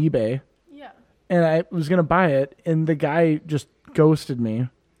went on eBay, Yeah. and I was gonna buy it, and the guy just ghosted me,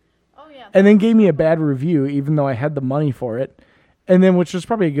 Oh yeah. and then gave me a bad review, even though I had the money for it. And then, which was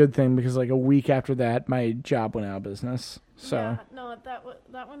probably a good thing because like a week after that, my job went out of business. So. Yeah, no,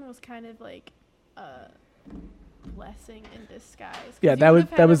 that one was kind of like a blessing in disguise. 'Cause Yeah, you that would've was-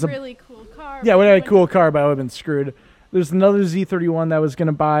 had that was a a- really cool car. Yeah, but we you had a wouldn't- cool car, but I would have been screwed. There's another Z31 that I was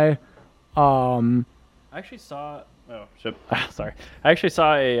gonna buy. I actually saw. Oh shit! Sorry. I actually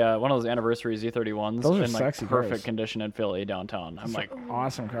saw a one of those anniversary Z31s Those are in like sexy perfect cars. condition in Philly downtown. I'm like,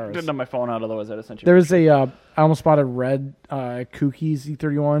 Awesome cars. didn't have my phone out, otherwise I'd have sent you. There was a. I almost bought a red Kooky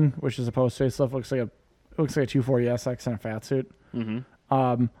Z31, which is a post facelift. Looks like a 240 SX in a fat suit.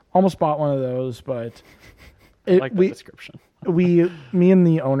 Mm-hmm. Almost bought one of those, but I like the description. me and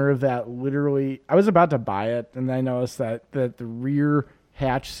the owner of that literally, I was about to buy it, and I noticed that the rear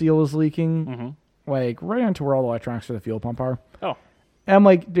hatch seal was leaking, Mm-hmm. like right onto where all the electronics for the fuel pump are. Oh, And I'm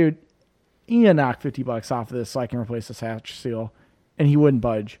like, dude, you need to knock $50 off of this so I can replace this hatch seal. And he wouldn't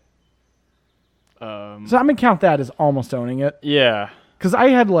budge. So I'm going to count that as almost owning it. yeah. Because I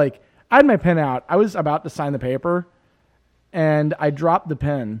had my pen out. I was about to sign the paper. And I dropped the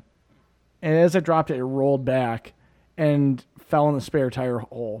pen. And as I dropped it, it rolled back and fell in the spare tire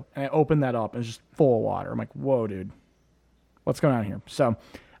hole. And I opened that up and it's just full of water. I'm like, whoa, dude. What's going on here? So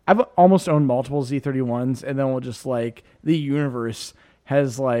I've almost owned multiple Z31s. And then we'll just like the universe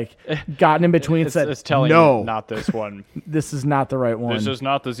has like gotten in between and said, It's telling no, you not this one. this is not the right one. This is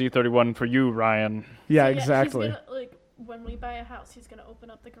not the Z31 for you, Ryan. yeah, So, he's exactly. gonna, like when we buy a house, he's gonna open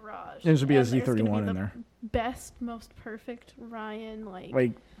up the garage. There's gonna be a and there's gonna Z31 be in the there. Best, most perfect Ryan Like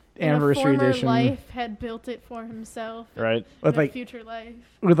anniversary in a former edition life had built it for himself. Right. with In a like future life.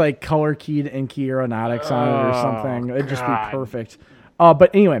 color keyed Enki aeronautics on it or something. It'd just be God. perfect.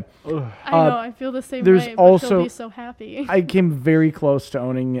 But anyway, I know, I feel the same there's way, but also- he'll be so happy. I came very close to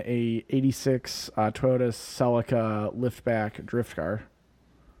owning a 86 Toyota Celica liftback drift car.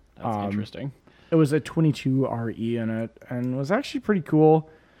 That's interesting. It was a 22 RE in it and was actually pretty cool.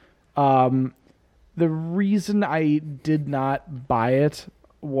 The reason I did not buy it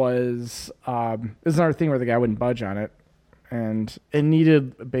was there's another thing where the guy wouldn't budge on it, and it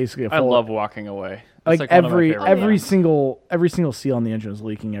needed basically a full. I love walking away. like That's one of my every favorite every things. single seal on the engine was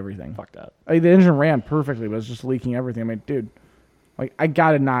leaking everything. Fuck that. Like, the engine ran perfectly, but it was just leaking everything. I'm like, dude, like I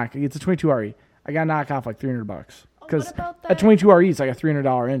gotta knock. It's a 22 RE. I gotta knock off like $300 because What about a that? 22 RE is like a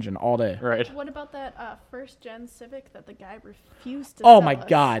 $300 engine all day. Right. What about that first gen Civic that the guy refused to Oh sell my us?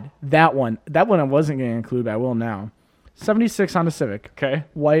 god, that one I wasn't going to include, but I will now. 76 Honda Civic, Okay.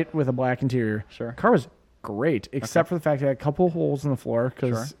 white with a black interior. Sure. Car was great, except for the fact it had a couple holes in the floor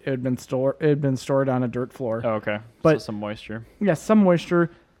because Sure. it had been stored on a dirt floor. Oh, okay. But- so some moisture. Yeah, some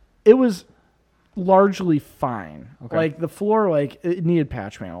moisture. It was largely fine. Okay. Like the floor, like it needed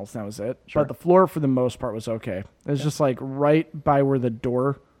patch panels, and that was it. Sure. But the floor, for the most part, was okay. It was just like right by where the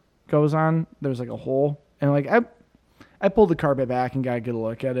door goes on. There was like a hole, and like I pulled the carpet back and got a good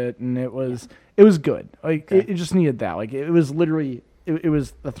look at it, and it was good. Like Okay. it just needed that. Like it was literally it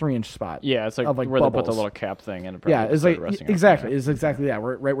was the 3-inch spot. Yeah, it's like, of, like, where they put the bubbles. little cap thing in. Yeah, it's like exactly. It's exactly that.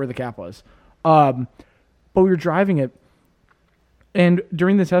 Right where the cap was. But we were driving it, and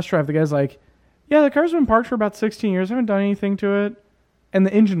during the test drive, the guy's like, "Yeah, the car's been parked for about 16 years. I haven't done anything to it," and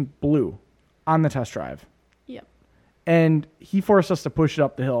the engine blew on the test drive. Yep. And he forced us to push it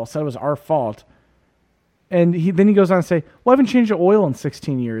up the hill. Said it was our fault. And then he goes on to say, "Well, I haven't changed the oil in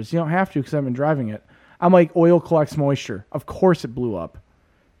 16 years. You don't have to because I've been driving it." I'm like, "Oil collects moisture. Of course it blew up."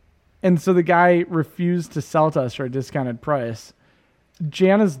 And so the guy refused to sell to us for a discounted price.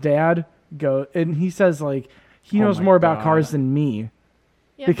 Jana's dad and he says like he Oh knows my more about God. cars than me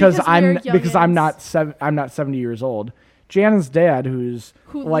Yeah, because we're I'm youngins not 70 years old. Jana's dad, who's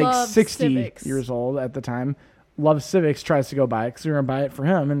who like love 60 Civics. years old at the time, loves Civics, tries to go buy it because we're going to buy it for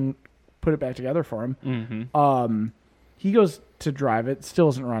him and put it back together for him. Mm-hmm. He goes to drive it, still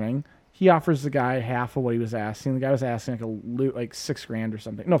isn't running. He offers the guy half of what he was asking. The guy was asking like $6,000 or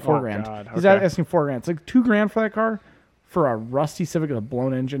something. No, $4,000. God, He's okay. asking $4,000. It's like $2,000 for that car for a rusty Civic with a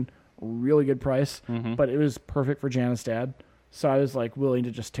blown engine. Really good price, Mhm. but it was perfect for Jana's dad. So I was like willing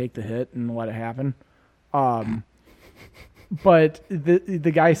to just take the hit and let it happen. But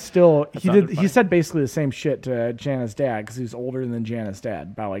the guy still sounded he funny. said basically the same shit to Jana's dad because he's older than Jana's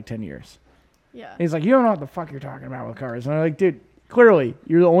dad by like 10 years. Yeah. And he's like, "You don't know what the fuck you're talking about with cars." And I'm like, "Dude, clearly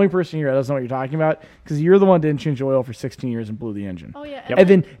you're the only person here that doesn't know what you're talking about because you're the one that didn't change the oil for 16 years and blew the engine, Oh yeah. Yep. and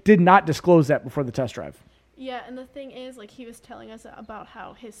then did not disclose that before the test drive." Yeah, and the thing is, like, he was telling us about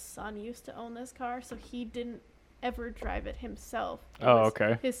how his son used to own this car, so he didn't ever drive it himself. It Oh, was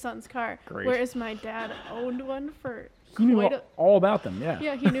okay. His son's car. Great. Whereas my dad owned one for He knew quite a... all about them. Yeah.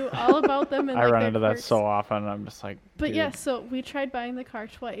 Yeah, he knew all about them and I like, run their into that quirks. so often. I'm just like, But dude. yeah, so we tried buying the car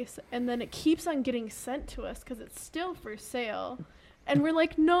twice, and then it keeps on getting sent to us because it's still for sale. And we're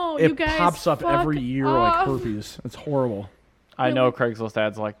like, no, you It guys pops up fuck every year off. like herpes. It's horrible. I Yeah, know we- Craigslist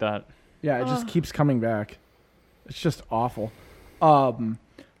ads like that. Yeah, it just Ugh. keeps coming back. It's just awful.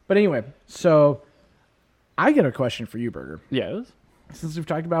 But anyway, so I get a question for you, Berger. Yeah, it is. Since we've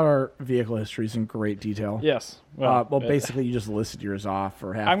talked about our vehicle histories in great detail. Yes. Well, uh, basically, you just listed yours off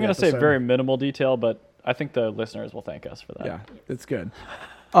for half. I'm going going to say very minimal detail, but I think the listeners will thank us for that. Yeah, it's good.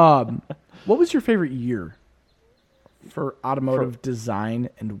 What was your favorite year for automotive design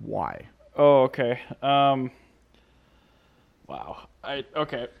and why? Oh, okay. Wow.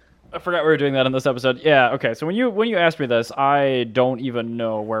 Okay. I forgot we were doing that in this episode. Yeah. Okay. So when you asked me this, I don't even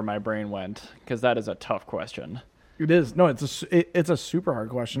know where my brain went because that is a tough question. It is. No, it's a super hard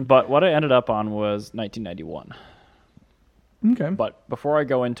question. But what I ended up on was 1991. Okay. But before I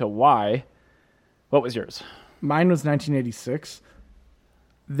go into why, what was yours? Mine was 1986.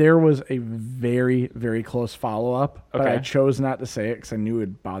 There was a very, very close follow-up, but Okay. I chose not to say it because I knew it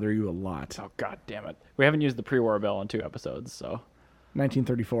would bother you a lot. Oh, God damn it. We haven't used the pre-war bill in 2 episodes, so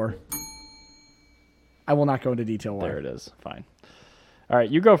 1934. I will not go into detail why. there it is. Fine. All right,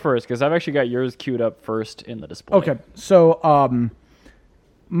 you go first because I've actually got yours queued up first in the display. Okay, so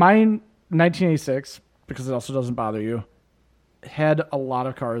mine 1986, because it also doesn't bother you, had a lot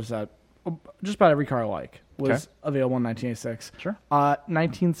of cars that just about every car I like was Okay. available in 1986. Sure.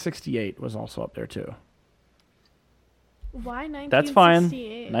 1968 was also up there too. Why 1968? That's fine.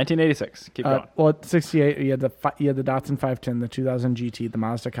 1986. Keep going. Well, at 68, you had the Datsun 510, the 2000 GT, the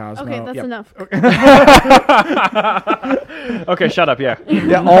Mazda Cosmo. Okay, that's Yep. enough. Okay, shut up. Yeah.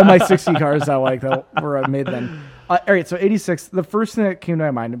 Yeah, all my 60 cars I like that were made then. All right, so 86. The first thing that came to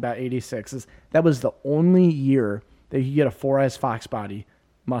my mind about 86 is that was the only year that you could get a 4S Fox body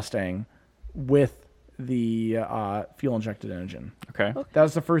Mustang with the fuel-injected engine. Okay. That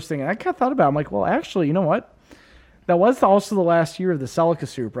was the first thing. And I kind of thought about it. I'm like, well, actually, you know what? That was also the last year of the Celica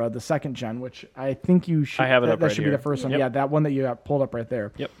Supra, the second gen, which I think you should. I have it that, up that right should here. be the first one. Yep. Yeah, that one that you got pulled up right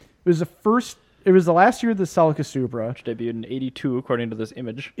there. Yep. It was the first. It was the last year of the Celica Supra. Which debuted in 82, according to this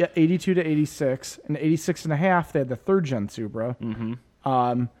image. Yeah, 82 to 86. And 86 and a half, they had the third gen Supra,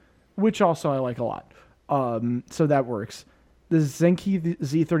 which also I like a lot. So that works. The Zenki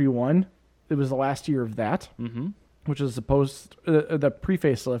Z31, it was the last year of that, which is the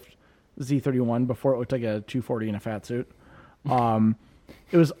pre-facelift Z31 before it looked like a 240 in a fat suit.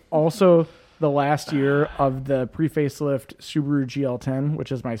 It was also the last year of the pre-facelift Subaru GL10,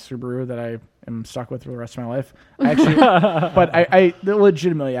 which is my Subaru that I am stuck with for the rest of my life. I actually, but I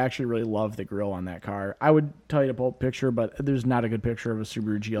legitimately actually really love the grille on that car. I would tell you to pull up a picture, but there's not a good picture of a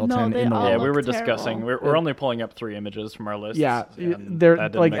Subaru GL10 No, they in the all world. Yeah, we look were terrible. discussing. We're only pulling up 3 images from our list. Yeah, and they're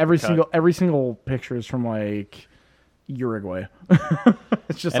that didn't like make every the cut. every single picture is from like Uruguay.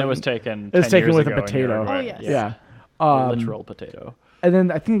 It's just And like, it was taken. it's 10 taken years with a ago in potato. Uruguay. Oh, yes. yeah. A literal potato. And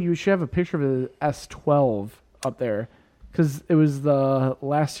then I think you should have a picture of the S12 up there because it was the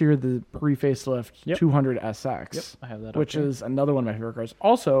last year of the pre-facelift Yep. 200 SX. Yep, I have that. Which up here. is another one of my favorite cars.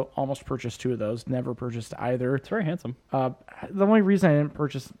 Also, almost purchased 2 of those. Never purchased either. It's very handsome. The only reason I didn't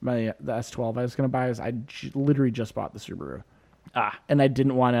purchase the S12 I was going to buy is I literally just bought the Subaru. And I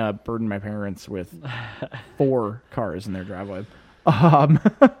didn't want to burden my parents with 4 cars in their driveway.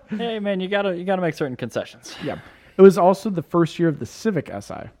 Hey man, you gotta make certain concessions. Yeah. It was also the first year of the Civic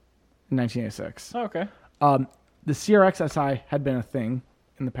SI in 1986. Oh, okay. The CRX SI had been a thing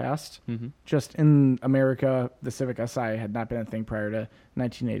in the past. Just in America, the Civic SI had not been a thing prior to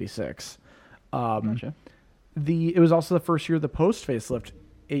 1986. Gotcha. It was also the first year of the post-facelift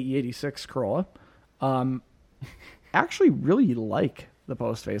AE86 Corolla. Actually really like the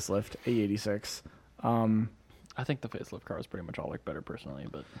post-facelift AE86. I think the facelift cars pretty much all look better personally,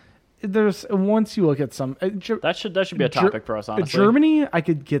 but There's once you look at some that should be a topic for us, honestly. Germany, I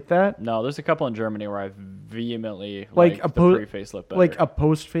could get that. No, there's a couple in Germany where I vehemently Like like a the pre-facelift better. Like a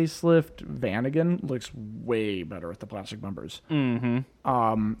post-facelift Vanagon looks way better with the plastic bumpers.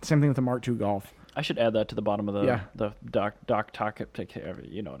 Mm-hmm. Same thing with the Mark II Golf. I should add that to the bottom of the doc talk.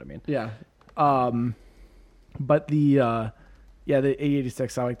 You know what I mean? Yeah. But the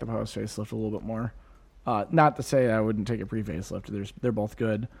A86, I like the post facelift a little bit more. Not to say I wouldn't take a pre-facelift. They're both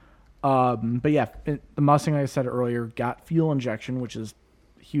good. But yeah, the Mustang, like I said earlier, got fuel injection, which is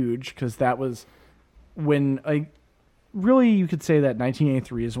huge because that was when really you could say that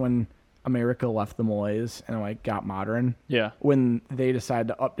 1983 is when America left the malaise and like got modern. Yeah. When they decided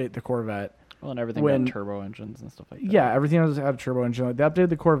to update the Corvette. Well, and everything When- got turbo engines and stuff like that. Yeah, everything was had a turbo engine. Like, they updated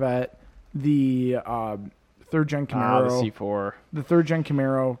the Corvette. The third gen Camaro. The C4. The third gen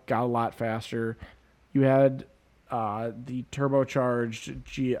Camaro got a lot faster. You had the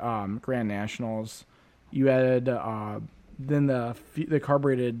turbocharged Grand Nationals. You had then the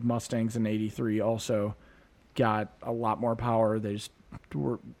carbureted Mustangs in '83 also got a lot more power. They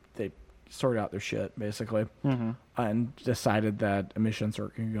sorted out their shit basically and decided that emissions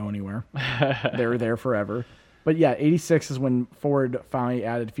aren't going to go anywhere. They were there forever. But yeah, '86 is when Ford finally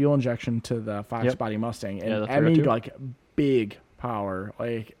added fuel injection to the Fox body Mustang, and Yeah, the that made 302. like big power.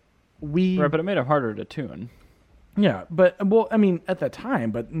 Like Right, but it made them harder to tune. yeah, but well, I mean, at that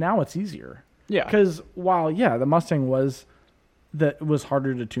time, but now it's easier. Yeah. Because while the Mustang was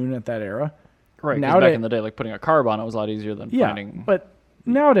harder to tune at that era. Right, 'cause Nowadays- back in the day, like putting a carb on it was a lot easier than Yeah, finding. but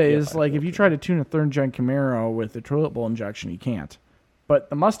nowadays, Yeah, like if you try to tune a third gen Camaro with a toilet bowl injection, you can't. But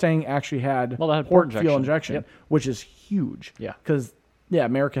the Mustang actually had Well, that had port port fuel injection. injection, Yep. which is huge. Yeah. Because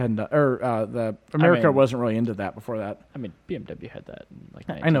America hadn't done, America mean- wasn't really into that before that. I mean, BMW had that in like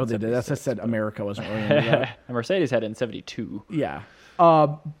I know they did. That's I 1976, said but- America wasn't really into that. and Mercedes had it in 72. Yeah.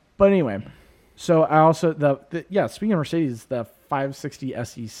 But anyway, so I also speaking of Mercedes, the 560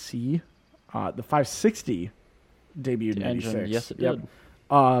 SEC, the 560 debuted in The engine, '96. yes, it Yep. did.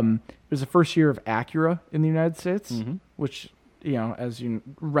 It was the first year of Acura in the United States, Mhm. which as you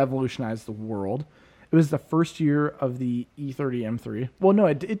revolutionized the world. It was the first year of the E30 M3. Well, no,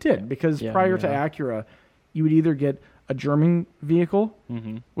 it did because Yeah, prior to yeah. Acura, you would either get a German vehicle,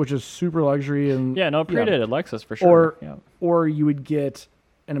 which is super luxury and Yeah, no, it you know, predated Lexus for sure. or you would get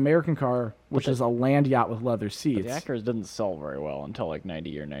an American car, which the- is a land yacht with leather The seats. Acuras didn't sell very well until like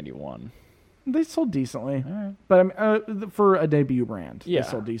 90 or 91. They sold decently, All right. but for a debut brand, Yeah. they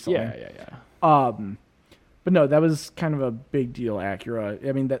sold decently. Yeah. But no, that was kind of a big deal. Acura.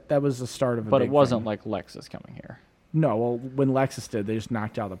 I mean, that was the start of a. But big it wasn't thing. like Lexus coming here. No, well, when Lexus did, they just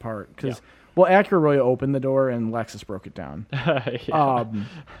knocked it out of the park. Because Yeah. well, Acura really opened the door, and Lexus broke it down. Yeah.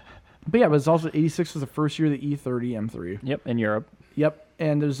 But yeah, it was also 86 was the first year of the E30 M3. Yep, in Europe. Yep,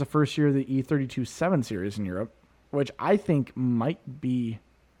 and it was the first year of the E32 7 Series in Europe, which I think might be.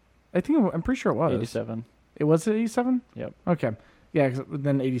 I'm pretty sure it was 87. It was 87. Yep. Okay. Yeah, 'cause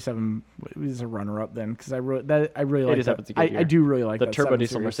then 87 was a runner-up then because I really like 87's that. a good year. I do really like The that turbo 7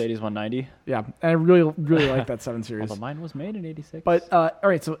 diesel Series. Mercedes 190. Yeah, and I really like that 7 Series. Although mine was made in 86. But all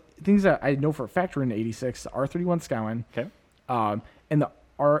right, so things that I know for a fact were in 86: the R31 Skyline, okay. and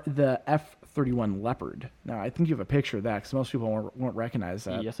the F31 Leopard. Now I think you have a picture of that because most people won't recognize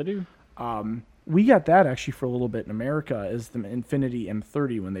that. Yes, I do. We got that actually for a little bit in America as the Infiniti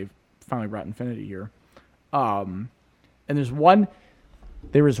M30 when they finally brought Infiniti here. And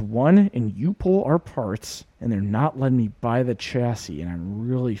there is one, and you pull our parts, and they're not letting me buy the chassis, and I'm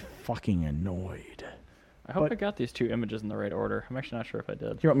really fucking annoyed. I hope But- I got these two images in the right order. I'm actually not sure if I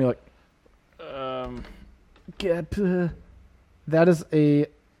did. You want me like get? That is a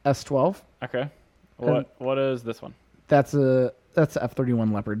S12. Okay. What is this one? That's a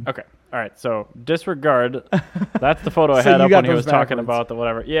F31 Leopard. Okay. All right. So disregard. That's the photo I So had you up got when he those was talking backwards. about the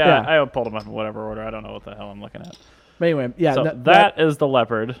whatever. Yeah. I pulled them up in whatever order. I don't know what the hell I'm looking at. But anyway, yeah. So that is the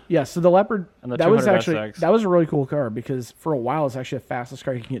Leopard. yeah. So the Leopard. And the that was 200 actually SX. that was a really cool car because for a while it's actually the fastest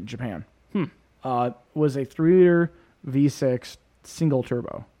car you can get in Japan. Was a 3-liter V6 single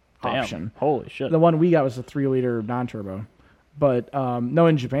turbo Damn. option. Holy shit. The one we got was a 3-liter non-turbo. But no,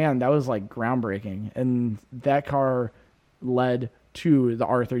 in Japan, that was like groundbreaking. And that car led to the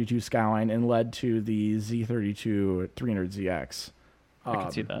R32 Skyline and led to the Z32 300ZX. I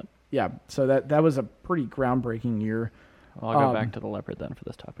can see that. Yeah, so that was a pretty groundbreaking year. Well, I'll go back to the Leopard then for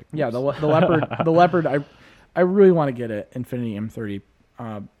this topic. Yeah, the Leopard, the Leopard, I really want to get it Infiniti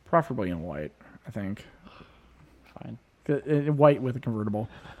M30, preferably in white, I think. Fine. In white with a convertible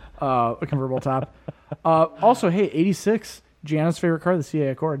top. Also, hey, 86, Gianna's favorite car, the CA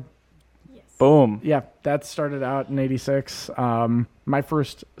Accord. Yes. Boom. Yeah, that started out in 86. My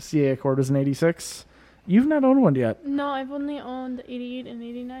first CA Accord was in 86. You've not owned one yet. No, I've only owned 88 and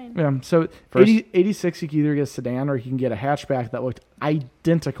 89. Yeah, so First- 86, you can either get a sedan or you can get a hatchback that looked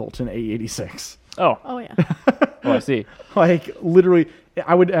identical to an A86. Oh yeah, Oh, I see. Like, literally,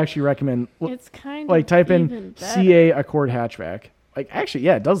 I would actually recommend, it's kind like, of type even in better. CA Accord hatchback. Like, actually,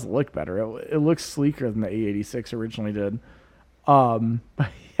 yeah, it does look better. It looks sleeker than the A86 originally did. But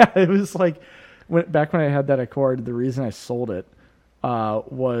yeah, it was like, back when I had that Accord, the reason I sold it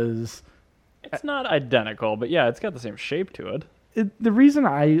was... It's not identical, but yeah, it's got the same shape to it. The reason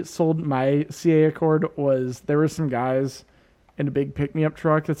I sold my CA Accord was there were some guys in a big pick-me-up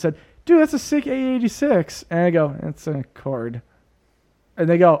truck that said, dude, that's a sick A86. And I go, it's an Accord. And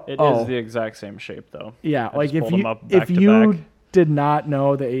they go, It is oh. the exact same shape, though. Yeah, I like just pulled them up if back to you back. did not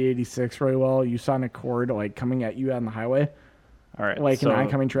know the A86 really well, you saw an Accord like coming at you on the highway, All right. like so in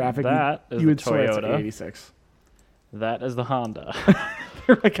oncoming traffic, That is you the would swear it's an Toyota. A86. That is the Honda.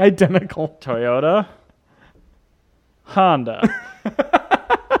 They're like identical. Toyota. Honda.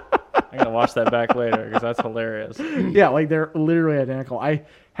 I'm going to watch that back later because that's hilarious. Yeah, like they're literally identical. I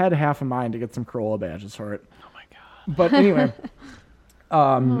had half a mind to get some Corolla badges for it. Oh, my God. But anyway,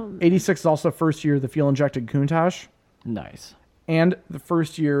 86 is also the first year of the fuel-injected Countach, Nice. and the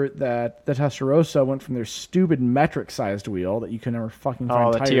first year that the Testarossa went from their stupid metric-sized wheel that you could never fucking find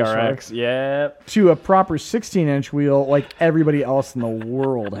Oh, the tires for, TRX. Yep. to a proper 16-inch wheel like everybody else in the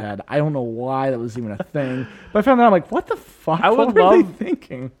world had. I don't know why that was even a thing. But I found out, I'm like, what the fuck? I would what were they love-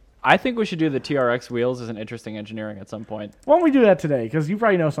 thinking? I think we should do the TRX wheels as an interesting engineering at some point. Why don't we do that today? Because you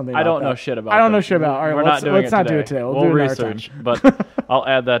probably know something about I don't that. know shit about I don't know them. shit about. All right, We're let's not doing let's it not today. do it today. We'll We'll do it another research, time. but I'll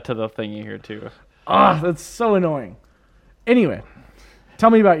add that to the thingy here too. That's so annoying. Anyway, tell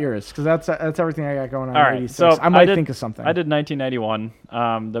me about yours, because that's everything I got going on. All in right, 86. so I might did- think of something. I did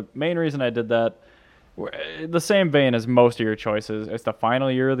 1991. The main reason I did that, the same vein as most of your choices. It's the final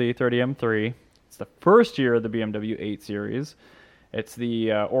year of the E30 M3. It's the first year of the BMW 8 Series. It's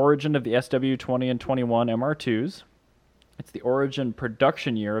the origin of the SW20 and 21 MR2s. It's the origin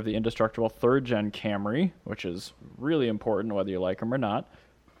production year of the indestructible third-gen Camry, which is really important whether you like them or not.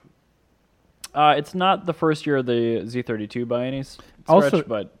 It's not the first year of the Z32 by any stretch, Also-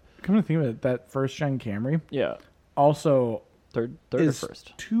 but Come to think of it, that first gen Camry yeah, also third or is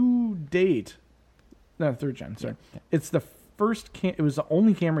first. to date. No, third gen. Sorry, it's the it was the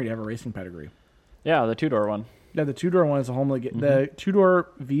only Camry to have a racing pedigree. Yeah, the two-door one. Yeah, the two-door one is a the two-door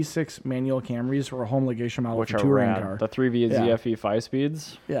V6 manual Camrys were a homologation model Which for are touring rad. car. The 3V Yeah. ZFE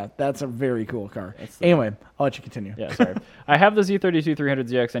 5-speeds. Yeah, that's a very cool car. The- Anyway, I'll let you continue. Yeah, sorry. I have the Z32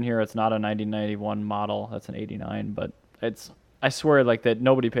 300ZX in here. It's not a 1991 model. That's an 89, but I swear like that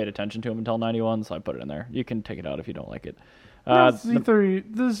nobody paid attention to them until 91, so I put it in there. You can take it out if you don't like it. The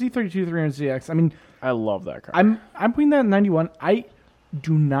Z32 300ZX. I mean, I love that car. I'm putting that in 91. I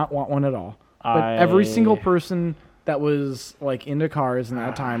do not want one at all. But every single person that was like into cars in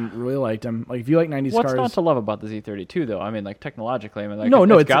that time really liked them. Like if you like 90s What's cars, not to love about the Z32 though? I mean, like technologically, I mean, like no,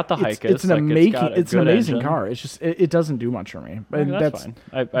 it's got the Hikes. It's an like, amazing, it's got an a amazing good car. It's just it doesn't do much for me. But engine. That's fine.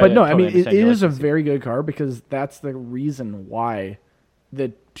 But no, I totally mean it understand you is a like the very good car because that's the reason why the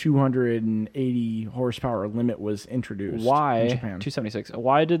 280 horsepower limit was introduced. Why in Japan. 276?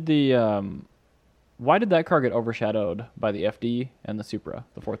 Why did that car get overshadowed by the FD and the Supra,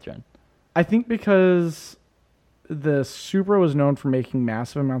 the 4th gen? I think because the Supra was known for making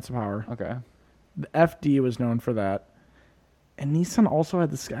massive amounts of power. Okay. The FD was known for that. And Nissan also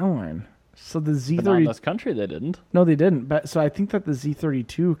had the Skyline. So the But not in Z30... this country, they didn't. No, they didn't. But so I think that the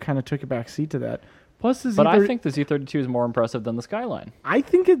Z32 kind of took a back seat to that. Plus the Z30... But I think the Z32 is more impressive than the Skyline. I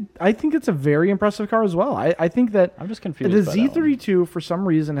think it's a very impressive car as well. I think that I'm just confused. the by that one. Z32 for some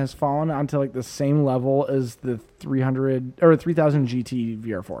reason has fallen onto like the same level as the 300 or 3000 GT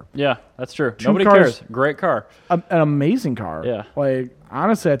VR4. Yeah, that's true. Two Nobody cars- cares. Great car. An amazing car. Yeah. Like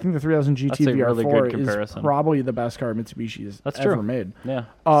honestly, I think the 3000 GT That's a VR4 really good is comparison. probably the best car Mitsubishi's That's ever true. made. Yeah.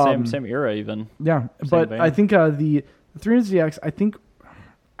 Um, same era even. Yeah, but vein. I think the 300ZX, I think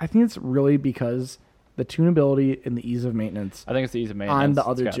it's really because the tunability and the ease of maintenance I think it's the easy maintenance. on the It's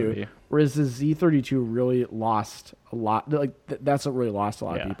other gotta two. be. Whereas the Z32 really lost a lot. Like that's what really lost a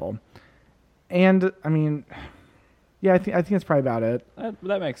lot Yeah. of people. And I mean, yeah, I think that's probably about it.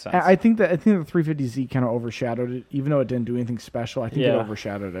 That makes sense. I think the 350Z kind of overshadowed it, even though it didn't do anything special. I think it Yeah.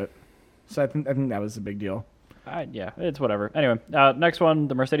 overshadowed it. So I think that was a big deal. Yeah, it's whatever. Anyway, next one,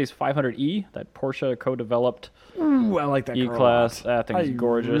 the Mercedes 500E, that Porsche co-developed Ooh, I like that car. E-Class. A lot. That thing's I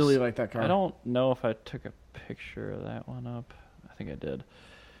gorgeous. really like that car. I don't know if I took a picture of that one up. I think I did.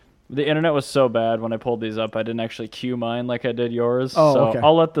 The internet was so bad when I pulled these up, I didn't actually queue mine like I did yours. Oh, so okay.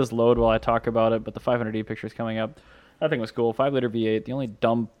 I'll let this load while I talk about it, but the 500E picture is coming up. That thing was cool. 5-liter V8. The only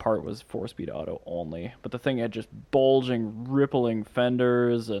dumb part was 4-speed auto only. But the thing had just bulging, rippling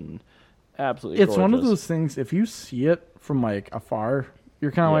fenders and absolutely It's one of gorgeous. those things, if you see it from like afar,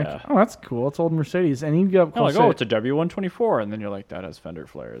 you're kind of Yeah. like, oh, that's cool. It's old Mercedes. And you get up I'm close like, oh, to it's a W124. And then you're like, that has fender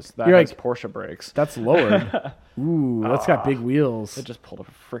flares. That You're has like- Porsche brakes. that's lowered. Ooh, that's got big wheels. It just pulled up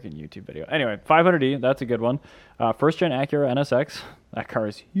a freaking YouTube video. Anyway, 500E, that's a good one. First gen Acura NSX. That car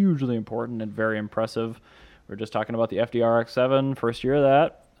is hugely important and very impressive. We're just talking about the FDRX7, first year of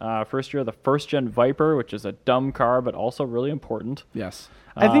that. First year of the first gen Viper, which is a dumb car, but also really important. Yes.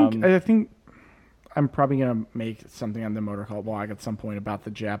 I think Um, I'm probably going to make something on the Motor Cult blog at some point about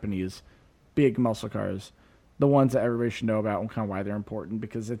the Japanese big muscle cars. The ones that everybody should know about and kind of why they're important,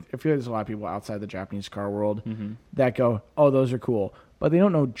 because I feel like there's a lot of people outside the Japanese car world that go, oh, those are cool, but they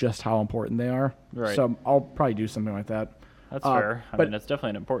don't know just how important they are. Right. So I'll probably do something like that. That's fair. I but- mean, it's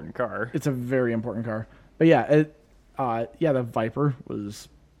definitely an important car. It's a very important car. But yeah, the Viper was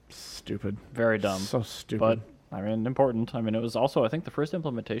stupid. Very dumb. So stupid. But, I mean, important. I mean, it was also, I think, the first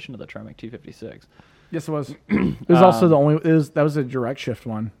implementation of the Tremec T56. yes, it was. It was also the only. That was a direct shift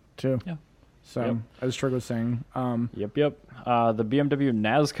one too. Yeah. So Yep. as Trig was saying, Yep. The BMW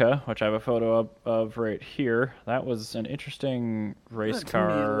Nazca, which I have a photo of right here, that was an interesting race Let me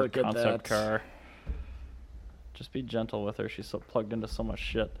car, look at concept that. car. Just be gentle with her. She's so plugged into so much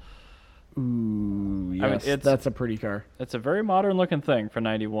shit. ooh, yes, it's- that's a pretty car. It's a very modern looking thing for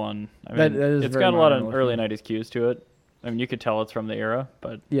 91. I mean, That is it's very got a lot modern of early looking. 90s cues to it. I mean, you could tell it's from the era,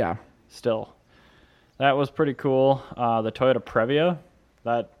 but Yeah, still. That was pretty cool. The Toyota Previa,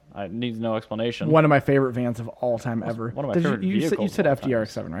 that needs no explanation. one of my favorite vans of all time ever. one of my Did favorite you said vehicles of all time.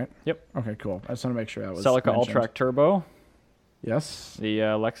 FDRX7, right? Yep. Okay, cool. I just want to make sure that was Celica mentioned. All-Track Turbo, Yes. the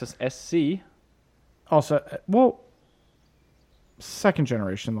Lexus SC. Also, second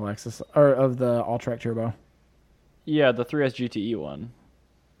generation of the Lexus or of the All-Track Turbo. Yeah, the 3S GTE one.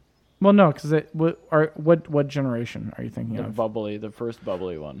 Well, no, because what generation are you thinking The of? bubbly, the first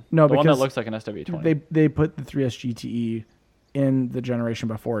bubbly one. No, the one that because looks like an SW20. They put the 3S GTE in the generation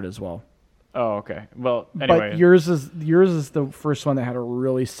before it as well. Oh, okay. Well, anyway. But yours is the first one that had a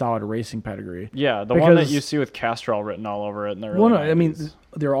really solid racing pedigree. Yeah, the one that because- you see with Castrol written all over it in the early Well, no, I mean 90s.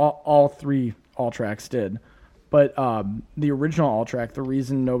 they're all three all tracks did, but the original all track, the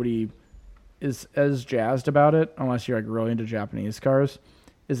reason nobody is as jazzed about it, unless you're like really into Japanese cars,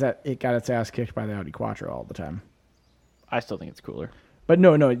 is that it got its ass kicked by the Audi Quattro all the time. I still think it's cooler. But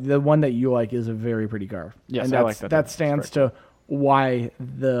no, the one that you like is a very pretty car. Yes, and I like that. That stands to why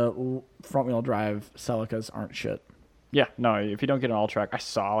the front-wheel drive Celicas aren't shit. Yeah, no, if you don't get an all-track, I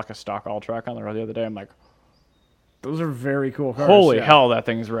saw like a stock all-track on the road the other day. I'm like, Those are very cool cars. holy yeah. hell, that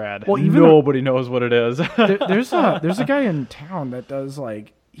thing's rad. Well, even nobody knows what it is. There's a guy in town that does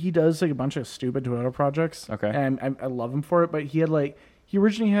like a bunch of stupid Toyota projects. Okay. And I love him for it. But he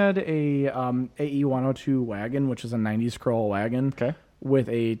originally had a AE 102 wagon, which is a 90s Corolla wagon. Okay. With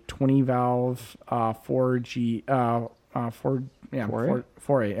a 20 valve 4G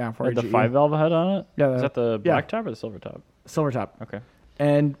 4A Had the 5-valve head on it? Yeah, Is that the black top or the silver top? silver top. Okay.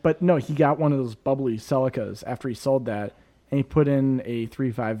 But no, he got one of those bubbly Celicas after he sold that, and he put in a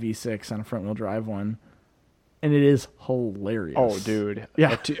 3.5 V6 on a front wheel drive one, and it is hilarious. Oh, dude.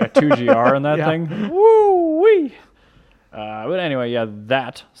 Yeah. A 2GR in that Yeah. thing? Woo-wee! But anyway, yeah,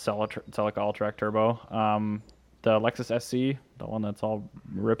 that Celica All-Track Turbo. The Lexus SC, the one that's all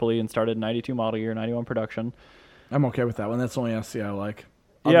ripply and started 92 model year, 91 production. I'm okay with that one. That's the only SC I like.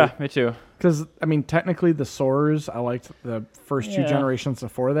 Yeah, me too. Because, I mean, technically the Soarers, I liked the first two Yeah. generations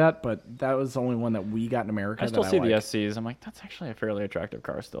before that, but that was the only one that we got in America I still that see I the like. SCs. I'm like, that's actually a fairly attractive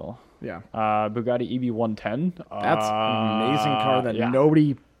car still. Yeah. Bugatti EB110. That's an amazing car that yeah.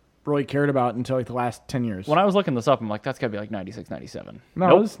 nobody really cared about until like the last 10 years. When I was looking this up, I'm like, that's got to be like 96, 97. No,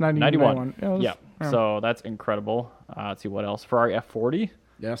 Nope, it was 90, 91. 91. Yeah, it was- Yeah. yeah. So that's incredible. Let's see what else. Ferrari F40.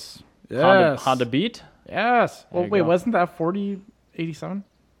 Yes. Honda Beat. Yes. There Well, you wait, go. wasn't that 4087?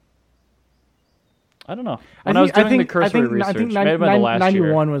 I don't know. When I was doing the cursory research, I think it may have been the last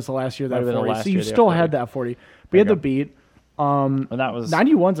 91 year. was the last year Might that have been the 40. last So year you the still F40. had that 40. But There you had you the go. Beat. And that was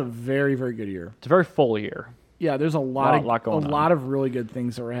 91's a very, very good year. it's a very full year. Yeah, there's a lot Lot of really good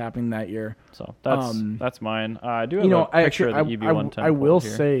things that were happening that year. So that's mine. I do have You know, a picture of the EB110. I will pulled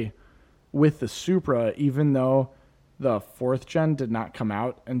here. say, with the Supra, even though the 4th gen did not come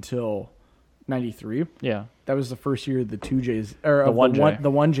out until 93, Yeah. that was the first year of the 2Js or The of 1J.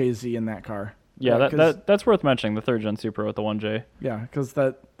 the 1JZ in that car. Yeah, 'cause- that's worth mentioning, the 3rd gen Supra with the 1J. yeah, because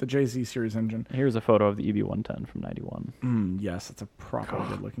the JZ series engine. Here's a photo of the EB110 from 91. Yes, it's a proper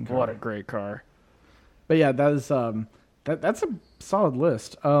good looking car. What a great car. But yeah, that is that's a solid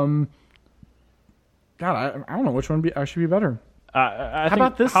list. God, I don't know which one should be better. How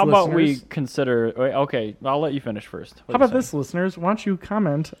about this, How about we listeners? consider... wait, okay, I'll let you finish first. What How do you about this, listeners? Why don't you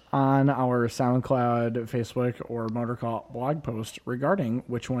comment on our SoundCloud, Facebook, or MotorCall blog post regarding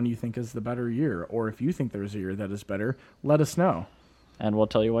which one you think is the better year, or if you think there's a year that is better, let us know. say? And we'll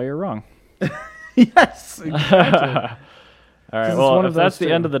tell you why you're wrong. Yes, exactly. All right, it's well, one if of that's those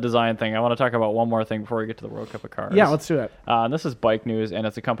the end two. of the design thing, I want to talk about one more thing before we get to the World Cup of Cars. Yeah, let's do it. And this is bike news, and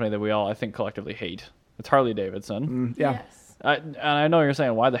it's a company that we all, I think, collectively hate. It's Harley Davidson. Yeah. Yes. And I know you're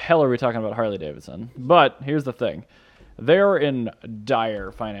saying, why the hell are we talking about Harley Davidson? But here's the thing. They're in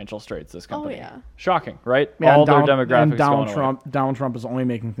dire financial straits, this company. yeah. Shocking, right? Yeah, All and their Donald- demographics and Donald going Trump. Donald Trump is only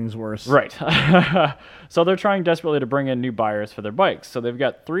making things worse. Right. So they're trying desperately to bring in new buyers for their bikes. So they've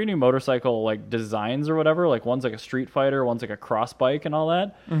got 3 new motorcycle like designs or whatever. Like one's like a street fighter, one's like a cross bike and all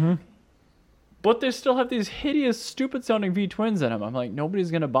that. Mm-hmm. But they still have these hideous, stupid sounding V twins in them. I'm like, nobody's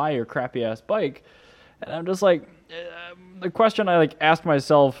gonna buy your crappy ass bike. And I'm just like, the question I like asked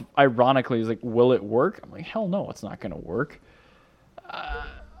myself, ironically, is like, will it work? I'm like, hell no, it's not gonna work.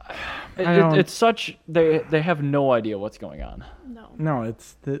 It's such they have no idea what's going on. No. No,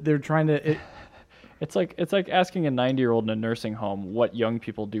 they're trying to. It's like asking a 90-year-old in a nursing home what young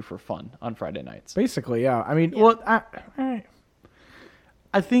people do for fun on Friday nights. Basically, yeah. I mean, Yeah. well,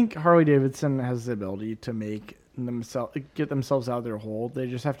 I think Harley Davidson has the ability to get themselves out of their hole. They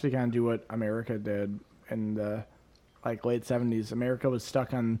just have to kind of do what America did in the late 70s. America was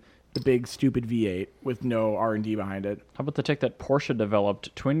stuck on the big stupid V8 with no R&D behind it. How about they take that Porsche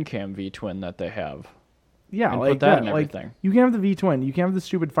developed twin cam V twin that they have? Yeah, And like put that in Like, everything. you can have the V twin, you can have the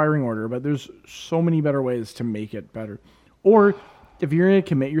stupid firing order, but there's so many better ways to make it better. Or if you're going to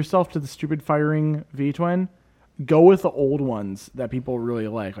commit yourself to the stupid firing V twin, go with the old ones that people really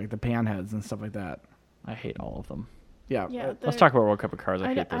like the panheads and stuff like that. I hate all of them. Yeah. Yeah. Let's talk about World Cup of Cars. I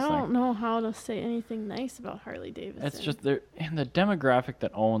I hate this don't thing. know how to say anything nice about Harley Davidson. It's just they're and the demographic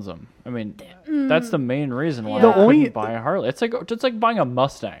that owns them. I mean, that's the main reason why The I couldn't only- buy a Harley. It's like buying a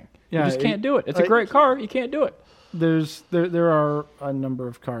Mustang. Yeah, You just can't do it. It's a like- great car. You can't do it. There are a number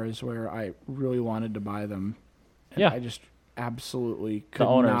of cars where I really wanted to buy them. And Yeah. I just absolutely could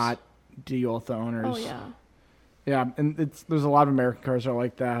owners. not deal with the owners. Oh yeah. Yeah, and there's a lot of American cars that are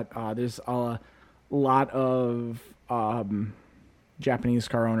like that. There's a lot of Japanese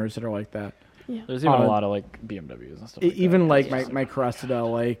car owners that are like that. Yeah. There's even a lot of like BMWs and stuff. Like Even that. like my Cressida,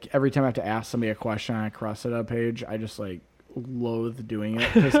 like every time I have to ask somebody a question on a Cressida page, I just like loathe doing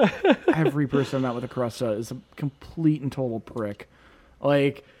it because every person I met with a Cressida is a complete and total prick.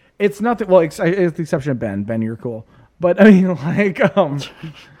 Like it's nothing. Well, it's the exception of Ben. Ben, you're cool. But I mean, like,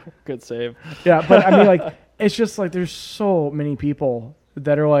 Good save. yeah. But I mean, like, it's just like there's so many people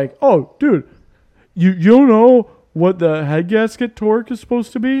that are like, oh, dude, you don't know what the head gasket torque is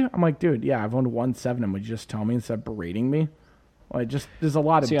supposed to be? I'm like, dude, yeah, I've owned 1.7, and would you just tell me instead of berating me? Like, just there's a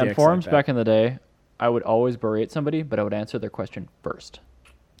lot of See, dicks on forums like that. back in the day, I would always berate somebody, but I would answer their question first.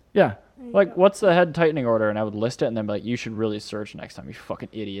 Yeah, Like, what's the head tightening order? And I would list it, and then be like, you should really search next time, you fucking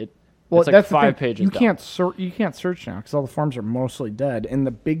idiot. well, It's like that's the 5 thing. pages You down. can't search now because all the forums are mostly dead, and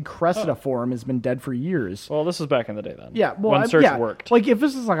the big Cressida forum has been dead for years. Well, this was back in the day then. Yeah, well, when search yeah. worked. Like if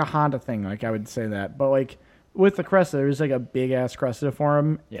this is like a Honda thing, like I would say that, but like with the Cressida, there's like a big ass Cressida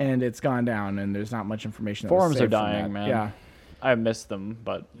forum, Yeah. and it's gone down, and there's not much information. that was Forums are saved from dying, that. man. Yeah, I miss them,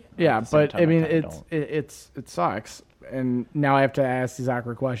 but yeah, at the same but time, I mean, kinda don't. it sucks, and now I have to ask these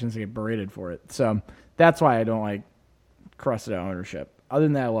awkward questions and get berated for it. So that's why I don't like Cressida ownership. Other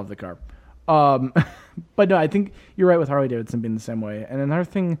than that, I love the car. But no, I think you're right with Harley Davidson being the same way. And another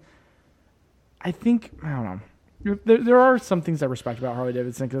thing, I don't know. There are some things I respect about Harley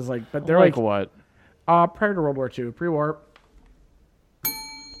Davidson because but they're like what? prior to World War II, pre-war,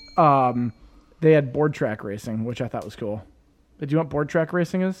 they had board track racing, which I thought was cool. Do you know what board track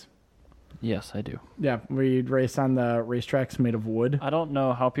racing is? Yes, I do. Yeah, where you'd race on the racetracks made of wood. I don't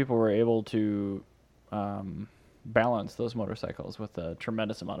know how people were able to balance those motorcycles with a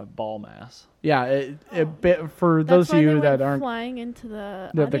tremendous amount of ball mass. Yeah, for those That's why of they you that went aren't flying into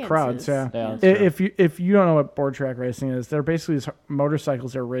the the crowds, yeah. Yeah, that's true. If you don't know what board track racing is, they're basically these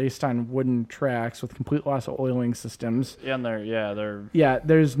motorcycles that are raced on wooden tracks with complete loss of oiling systems. Yeah, and they're Yeah,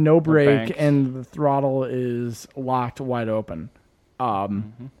 there's no brake banks. and the throttle is locked wide open.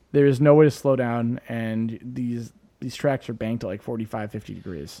 There is no way to slow down, and these tracks are banked at like 45, 50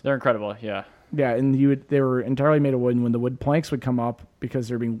 degrees. they're incredible. Yeah, Yeah, and they were entirely made of wood, and when the wood planks would come up because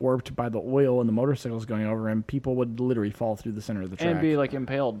they're being warped by the oil and the motorcycles going over them, people would literally fall through the center of the track. and be like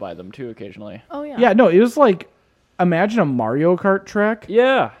impaled by them too occasionally. Oh yeah. Yeah, no, it was like, imagine a Mario Kart track,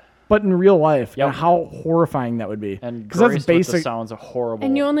 Yeah, but in real life, Yep. and how horrifying that would be. and Because that's graced with the basic. sounds of horrible.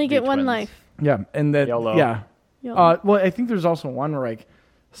 And you only get one V-twins. life. Yeah, and that. YOLO. Yeah. You'll- Well, I think there's also one where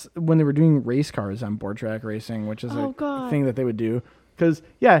when they were doing race cars on board track racing, which is Oh, a God. thing that they would do. Because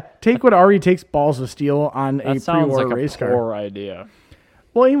take what already takes balls of steel on That a sounds pre-war like race a car. poor idea.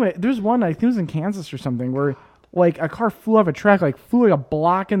 Well, anyway, there's one, I think it was in Kansas or something, where like a car flew off a track, like flew like a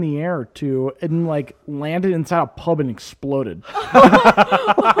block in the air or two, and like landed inside a pub and exploded.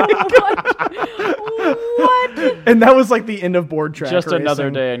 What? And that was like the end of board track Just another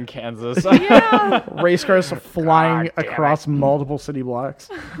racing. day in Kansas. Yeah. Race cars flying across multiple city blocks.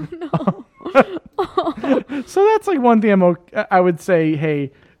 So that's like one thing I would say,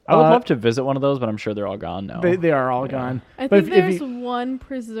 hey, I would love to visit one of those, but I'm sure they're all gone now. they are all gone. I But think if there's you- one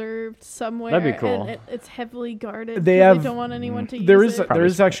preserved somewhere. That'd be cool. And it's heavily guarded. They 'cause have- don't want anyone to There use is it. there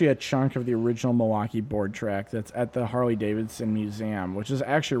is actually a chunk of the original Milwaukee board track that's at the Harley Davidson Museum, which is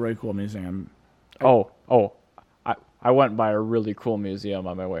actually a really cool museum. I went by a really cool museum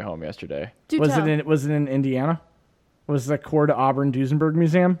on my way home yesterday. Do Was tell. it in Indiana? Was the Cord Auburn Duesenberg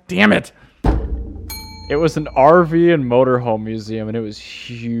Museum? Damn it! It was an RV and motorhome museum, and it was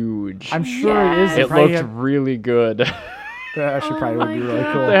huge. I'm sure it is. Yes. They it probably looked have- really good. that actually Oh probably would my be really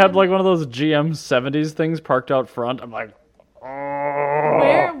God. cool. They had like one of those GM 70s things parked out front. I'm like,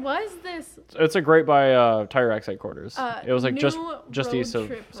 Where was this? it's a great by Tire Rack headquarters. It was like just new east road of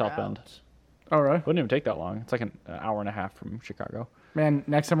trip South Bend. route. All right. Wouldn't even take that long. It's like an hour and a half from Chicago. Man,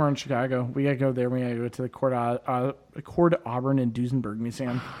 next time we're in Chicago, we gotta go there. We gotta go to the Cord Auburn and Duesenberg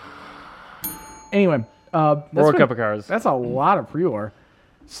Museum. Anyway, World Cup of Cars. That's a lot of pre-war.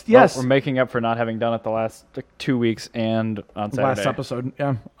 Well, Yes, we're making up for not having done it the last 2 weeks and on Saturday. last episode.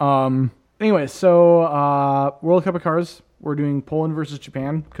 Yeah. Anyway, so World Cup of Cars. We're doing Poland versus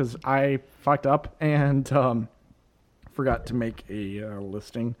Japan because I fucked up and forgot to make a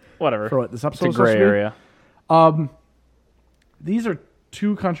listing Whatever. for what this It's a episode was gray supposed to be. area. These are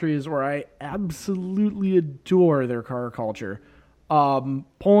two countries where I absolutely adore their car culture.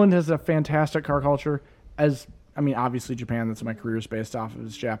 Poland has a fantastic car culture, obviously Japan, that's what my career is based off of,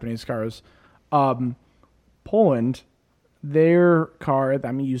 is Japanese cars. Poland, their car that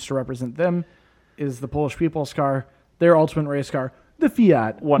I'm used to represent them is the Polish people's car, their ultimate race car, the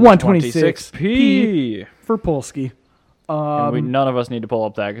Fiat 126P P. for Polski. And none of us need to pull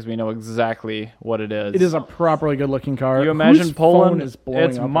up that because we know exactly what it is. It is a properly good-looking car. You imagine Whose Poland? phone is blowing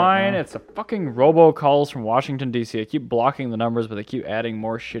It's up mine. Right now? It's a fucking robocalls from Washington, D.C. I keep blocking the numbers, but they keep adding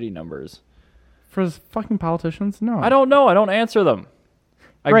more shitty numbers. For his fucking politicians? No. I don't know. I don't answer them.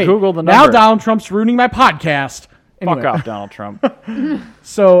 I Great. Google the Now number. Donald Trump's ruining my podcast. Fuck Anyway. off, Donald Trump.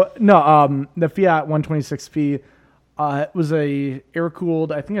 So, no, the Fiat 126P was a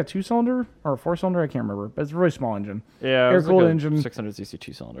air-cooled, I think a 2-cylinder or a 4-cylinder, I can't remember, but it's a really small engine. Yeah, it was Air-cooled like a engine. 600cc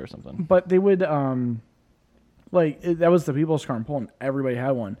 2-cylinder or something. But they would, that was the people's car in Poland. Everybody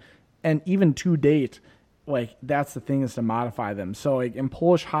had one. And even to date, like, that's the thing is to modify them. So, like, in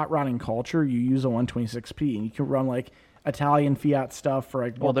Polish hot rodding culture, you use a 126P, and you can run, like, Italian Fiat stuff for,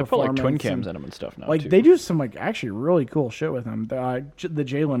 like, Well, more they put like twin performance cams and- in them and stuff now. Like too. they do some like actually really cool shit with them. The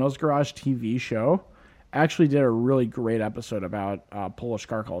Jay Leno's Garage TV show actually did a really great episode about Polish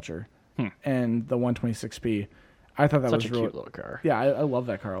car culture and the 126P. I thought that Such was a really cute little car. yeah. I love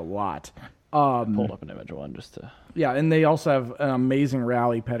that car a lot. Pulled up an image of one just to. Yeah, and they also have an amazing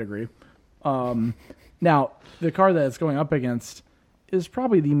rally pedigree. Now the car that it's going up against is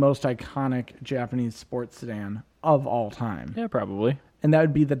probably the most iconic Japanese sports sedan of all time. Yeah, probably. And that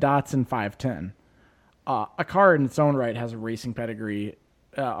would be the Datsun 510. A car in its own right has a racing pedigree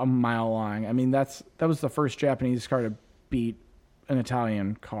a mile long. I mean, that was the first Japanese car to beat an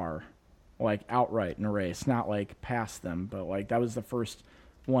Italian car, like outright in a race, not like past them, but like that was the first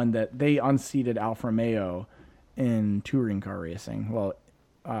one that they unseated Alfa Romeo in touring car racing. Well,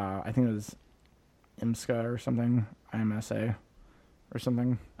 I think it was IMSA or something, IMSA or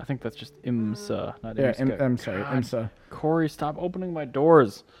something. I think that's just IMSA, not Yeah, IMSA. I'm sorry, God, IMSA. Corey, stop opening my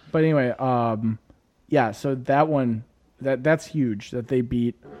doors. But anyway, yeah, so that one, that's huge that they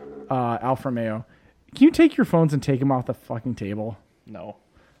beat Alfa Romeo. Can you take your phones and take them off the fucking table? No.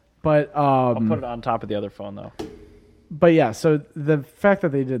 But I'll put it on top of the other phone, though. but yeah, so the fact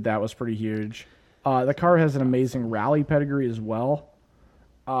that they did that was pretty huge. The car has an amazing rally pedigree as well.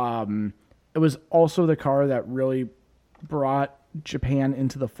 It was also the car that really brought Japan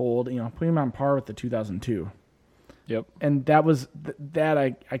into the fold, putting them on par with the 2002. Yep. And that was that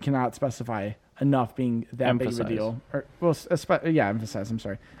I cannot specify enough being that big of a Emphasize. deal. Or, well, emphasize. I'm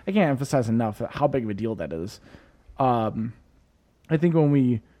sorry, I can't emphasize enough how big of a deal that is. I think when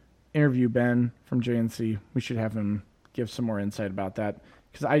we interview Ben from JNC, we should have him give some more insight about that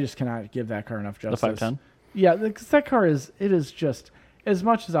because I just cannot give that car enough The justice. 510. Yeah, because that car is just as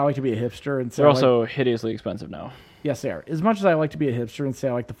much as I like to be a hipster and say They're I like- also hideously expensive now. yes, they are. As much as I like to be a hipster and say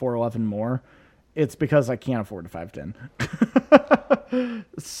I like the 411 more, it's because I can't afford a 510.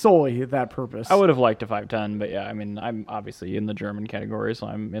 Solely that purpose. I would have liked a 510, but yeah, I mean, I'm obviously in the German category, so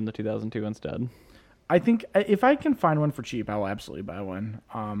I'm in the 2002 instead. I think if I can find one for cheap, I will absolutely buy one.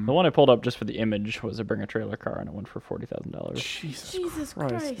 The one I pulled up just for the image was a Bring a Trailer car, and it went for $40,000. Jesus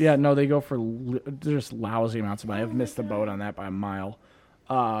Christ. Yeah, no, they go for just lousy amounts of money. I've missed the boat on that by a mile.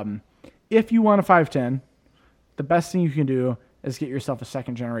 If you want a 510, the best thing you can do is get yourself a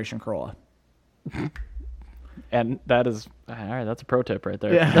second generation Corolla. And that is, all right, that's a pro tip right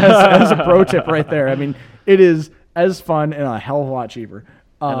there. Yeah, that's a pro tip right there. I mean, it is as fun and a hell of a lot cheaper.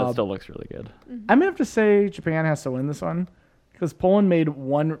 And it still looks really good. I'm gonna have to say Japan has to win this one because Poland made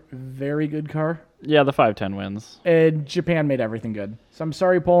one very good car Yeah, the 510 wins. and Japan made everything good. So I'm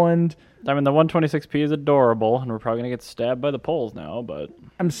sorry, Poland. I mean, the 126P is adorable, and we're probably going to get stabbed by the Poles now, but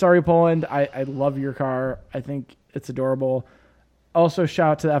I'm sorry, Poland. I love your car. I think it's adorable. Also,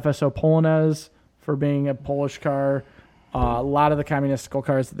 shout out to the FSO Polonez for being a Polish car. A lot of the communistical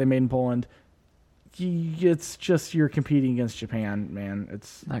cars that they made in Poland, it's just you're competing against Japan, man.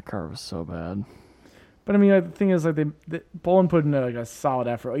 that car was so bad. But I mean, the thing is, like, Poland put in a solid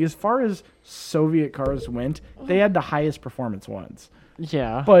effort. Like, as far as Soviet cars went, they had the highest performance ones.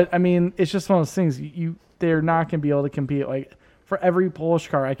 Yeah. But I mean, it's just one of those things. They're not going to be able to compete. Like, for every Polish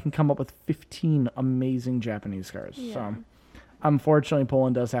car, I can come up with 15 amazing Japanese cars. Yeah. So, unfortunately,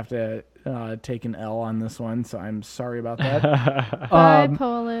 Poland does have to take an L on this one. So I'm sorry about that. Bye,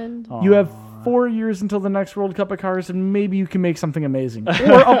 Poland. You have 4 years until the next World Cup of Cars, and maybe you can make something amazing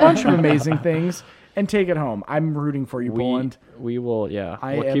or a bunch of amazing things and take it home. I'm rooting for you, Poland. We will, yeah.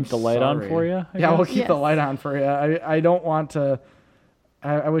 I We'll am keep the light on sorry. for you. I Yeah, we'll guess. keep the Yes. light on for you. I don't want to.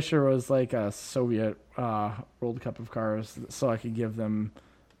 I wish there was like a Soviet World Cup of Cars so I could give them,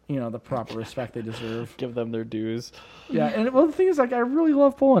 the proper respect they deserve. Give them their dues. Yeah, and well, the thing is, like, I really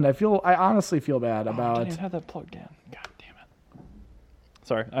love Poland. I honestly feel bad I about. didn't even have that plugged in. God damn it.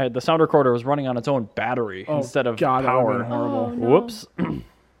 Sorry, the sound recorder was running on its own battery Oh, instead of God, that would've power. been horrible. Oh, no. Whoops.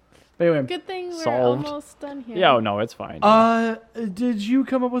 But anyway, Good thing we're Solved. almost done here. Yeah, oh, no, it's fine. did you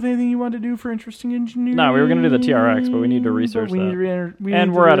come up with anything you wanted to do for interesting engineering? No, we were going to do the TRX, but we need to research we that. Need to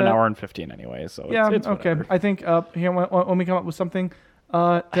and we're at an hour and 15 anyway, so Yeah, it's okay. whatever. I think here when we come up with something,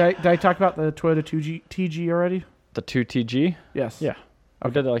 did I talk about the Toyota 2G TG already? The 2TG? Yes. Yeah. I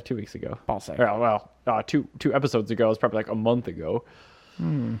did that like 2 weeks ago. Ball sack. Well, two episodes ago. It was probably like a month ago.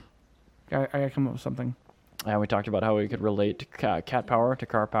 I gotta come up with something. And we talked about how we could relate cat power to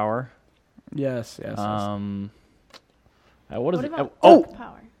car power. Yes. What is What it? about oh!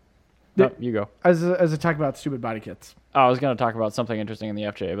 power? No, you go. As a talk about stupid body kits. I was going to talk about something interesting in the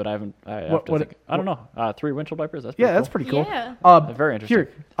FJ, but I haven't. I have to think. I don't know. 3 windshield wipers. That's Yeah, that's pretty cool. Yeah. very interesting.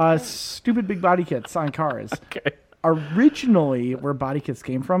 Here, stupid big body kits on cars. Okay. Originally, where body kits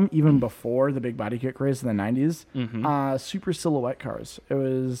came from, even before the big body kit craze in the 90s, super silhouette cars. It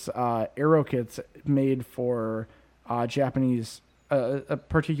was aero kits made for Japanese, a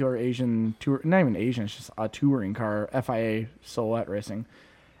particular Asian tour, not even Asian, it's just a touring car, FIA silhouette racing.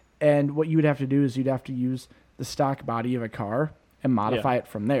 And what you would have to do is you'd have to use the stock body of a car and modify it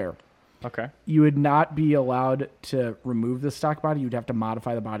from there. Okay. You would not be allowed to remove the stock body. You'd have to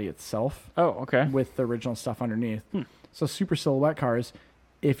modify the body itself Oh, okay. with the original stuff underneath. So super silhouette cars,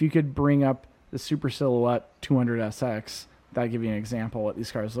 if you could bring up the super silhouette 200SX, that'd give you an example what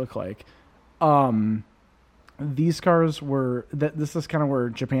these cars look like. These cars were, this is kind of where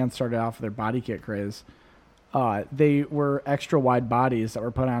Japan started off with their body kit craze. They were extra wide bodies that were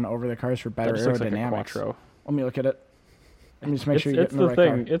put on over the cars for better That just looks like a aerodynamics. Quattro. Let me look at it. Let me just make sure you're It's getting the the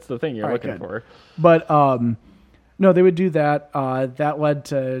right thing. car. It's the thing you're All right, looking good. for. But no, they would do that. That led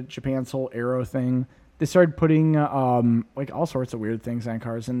to Japan's whole aero thing. They started putting like all sorts of weird things on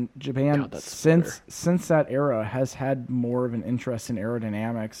cars, and Japan God, that's since that era has had more of an interest in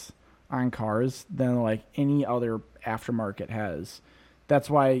aerodynamics on cars than like any other aftermarket has. That's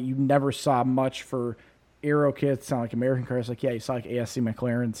why you never saw much for aero kits on like American cars. Like you saw like ASC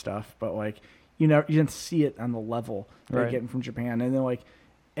McLaren stuff, but like you didn't see it on the level that you're Right. getting from Japan. And then like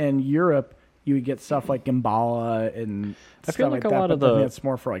in Europe, you would get stuff like Gambala and I stuff feel like like a that. lot But of then the- it's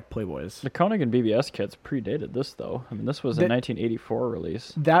more for like Playboys. The Koenig and BBS kits predated this, though. I mean, this was a The- 1984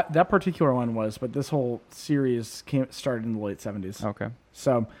 release. That particular one was, but this whole series started in the late 70s. Okay.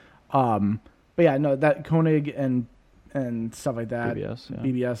 So, but yeah, no, that Koenig and stuff like that. BBS, yeah.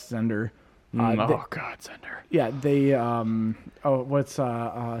 BBS Zender. Oh, God, Zender. Yeah, they what's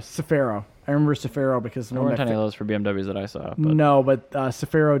Cefiro. I remember Cefiro because There one of weren't my any of those for BMWs that I saw. But No, but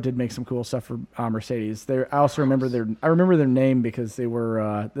Cefiro did make some cool stuff for Mercedes. I also remember their name because they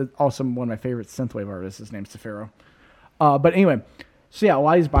were also one of my favorite synthwave artists. His name's Cefiro. But anyway, so yeah, a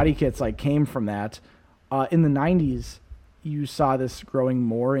lot of these body kits like came from that. In the 90s, you saw this growing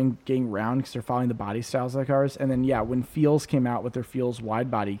more and getting round because they're following the body styles of the cars. And then yeah, when Feels came out with their Feels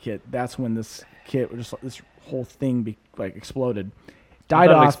wide body kit, that's when this kit just this whole thing exploded. I Died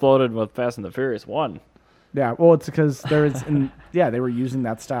thought it off. exploded with Fast and the Furious 1. Yeah, well, it's because they were using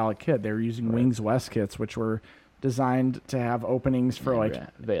that style of kit. They were using Wings West kits, which were designed to have openings for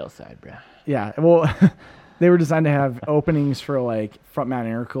Veil side, bruh. yeah, well, they were designed to have openings for like front mount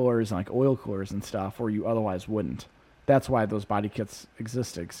air coolers and like oil coolers and stuff where you otherwise wouldn't. That's why those body kits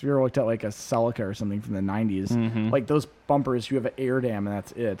existed. Because if you ever looked at like a Celica or something from the 90s, like those bumpers, you have an air dam and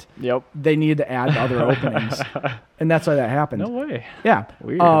that's it. Yep. They needed to add other openings, and that's why that happened. No way. Yeah.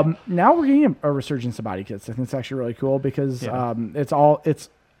 Weird. Now we're getting a resurgence of body kits. I think it's actually really cool because Yeah. it's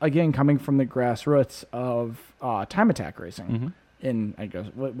again coming from the grassroots of time attack racing. In I guess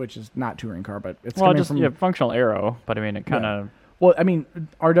which is not touring car, but it's Well, coming just from functional aero, but I mean, it kind of. well, I mean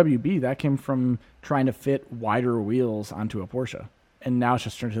RWB that came from trying to fit wider wheels onto a Porsche, and now it's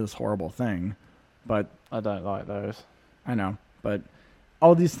just turned into this horrible thing. But I don't like those. I know, but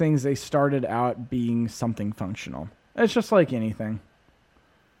all these things they started out being something functional. It's just like anything.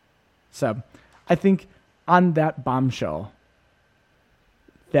 So, I think on that bombshell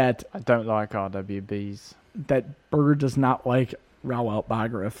that I don't like RWBs. Berger does not like Raoul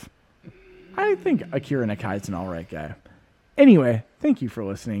Bagraf, I think Akira Nakai's an alright guy. Anyway, thank you for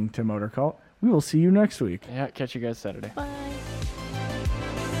listening to Motor Cult. We will see you next week. Yeah, catch you guys Saturday. Bye.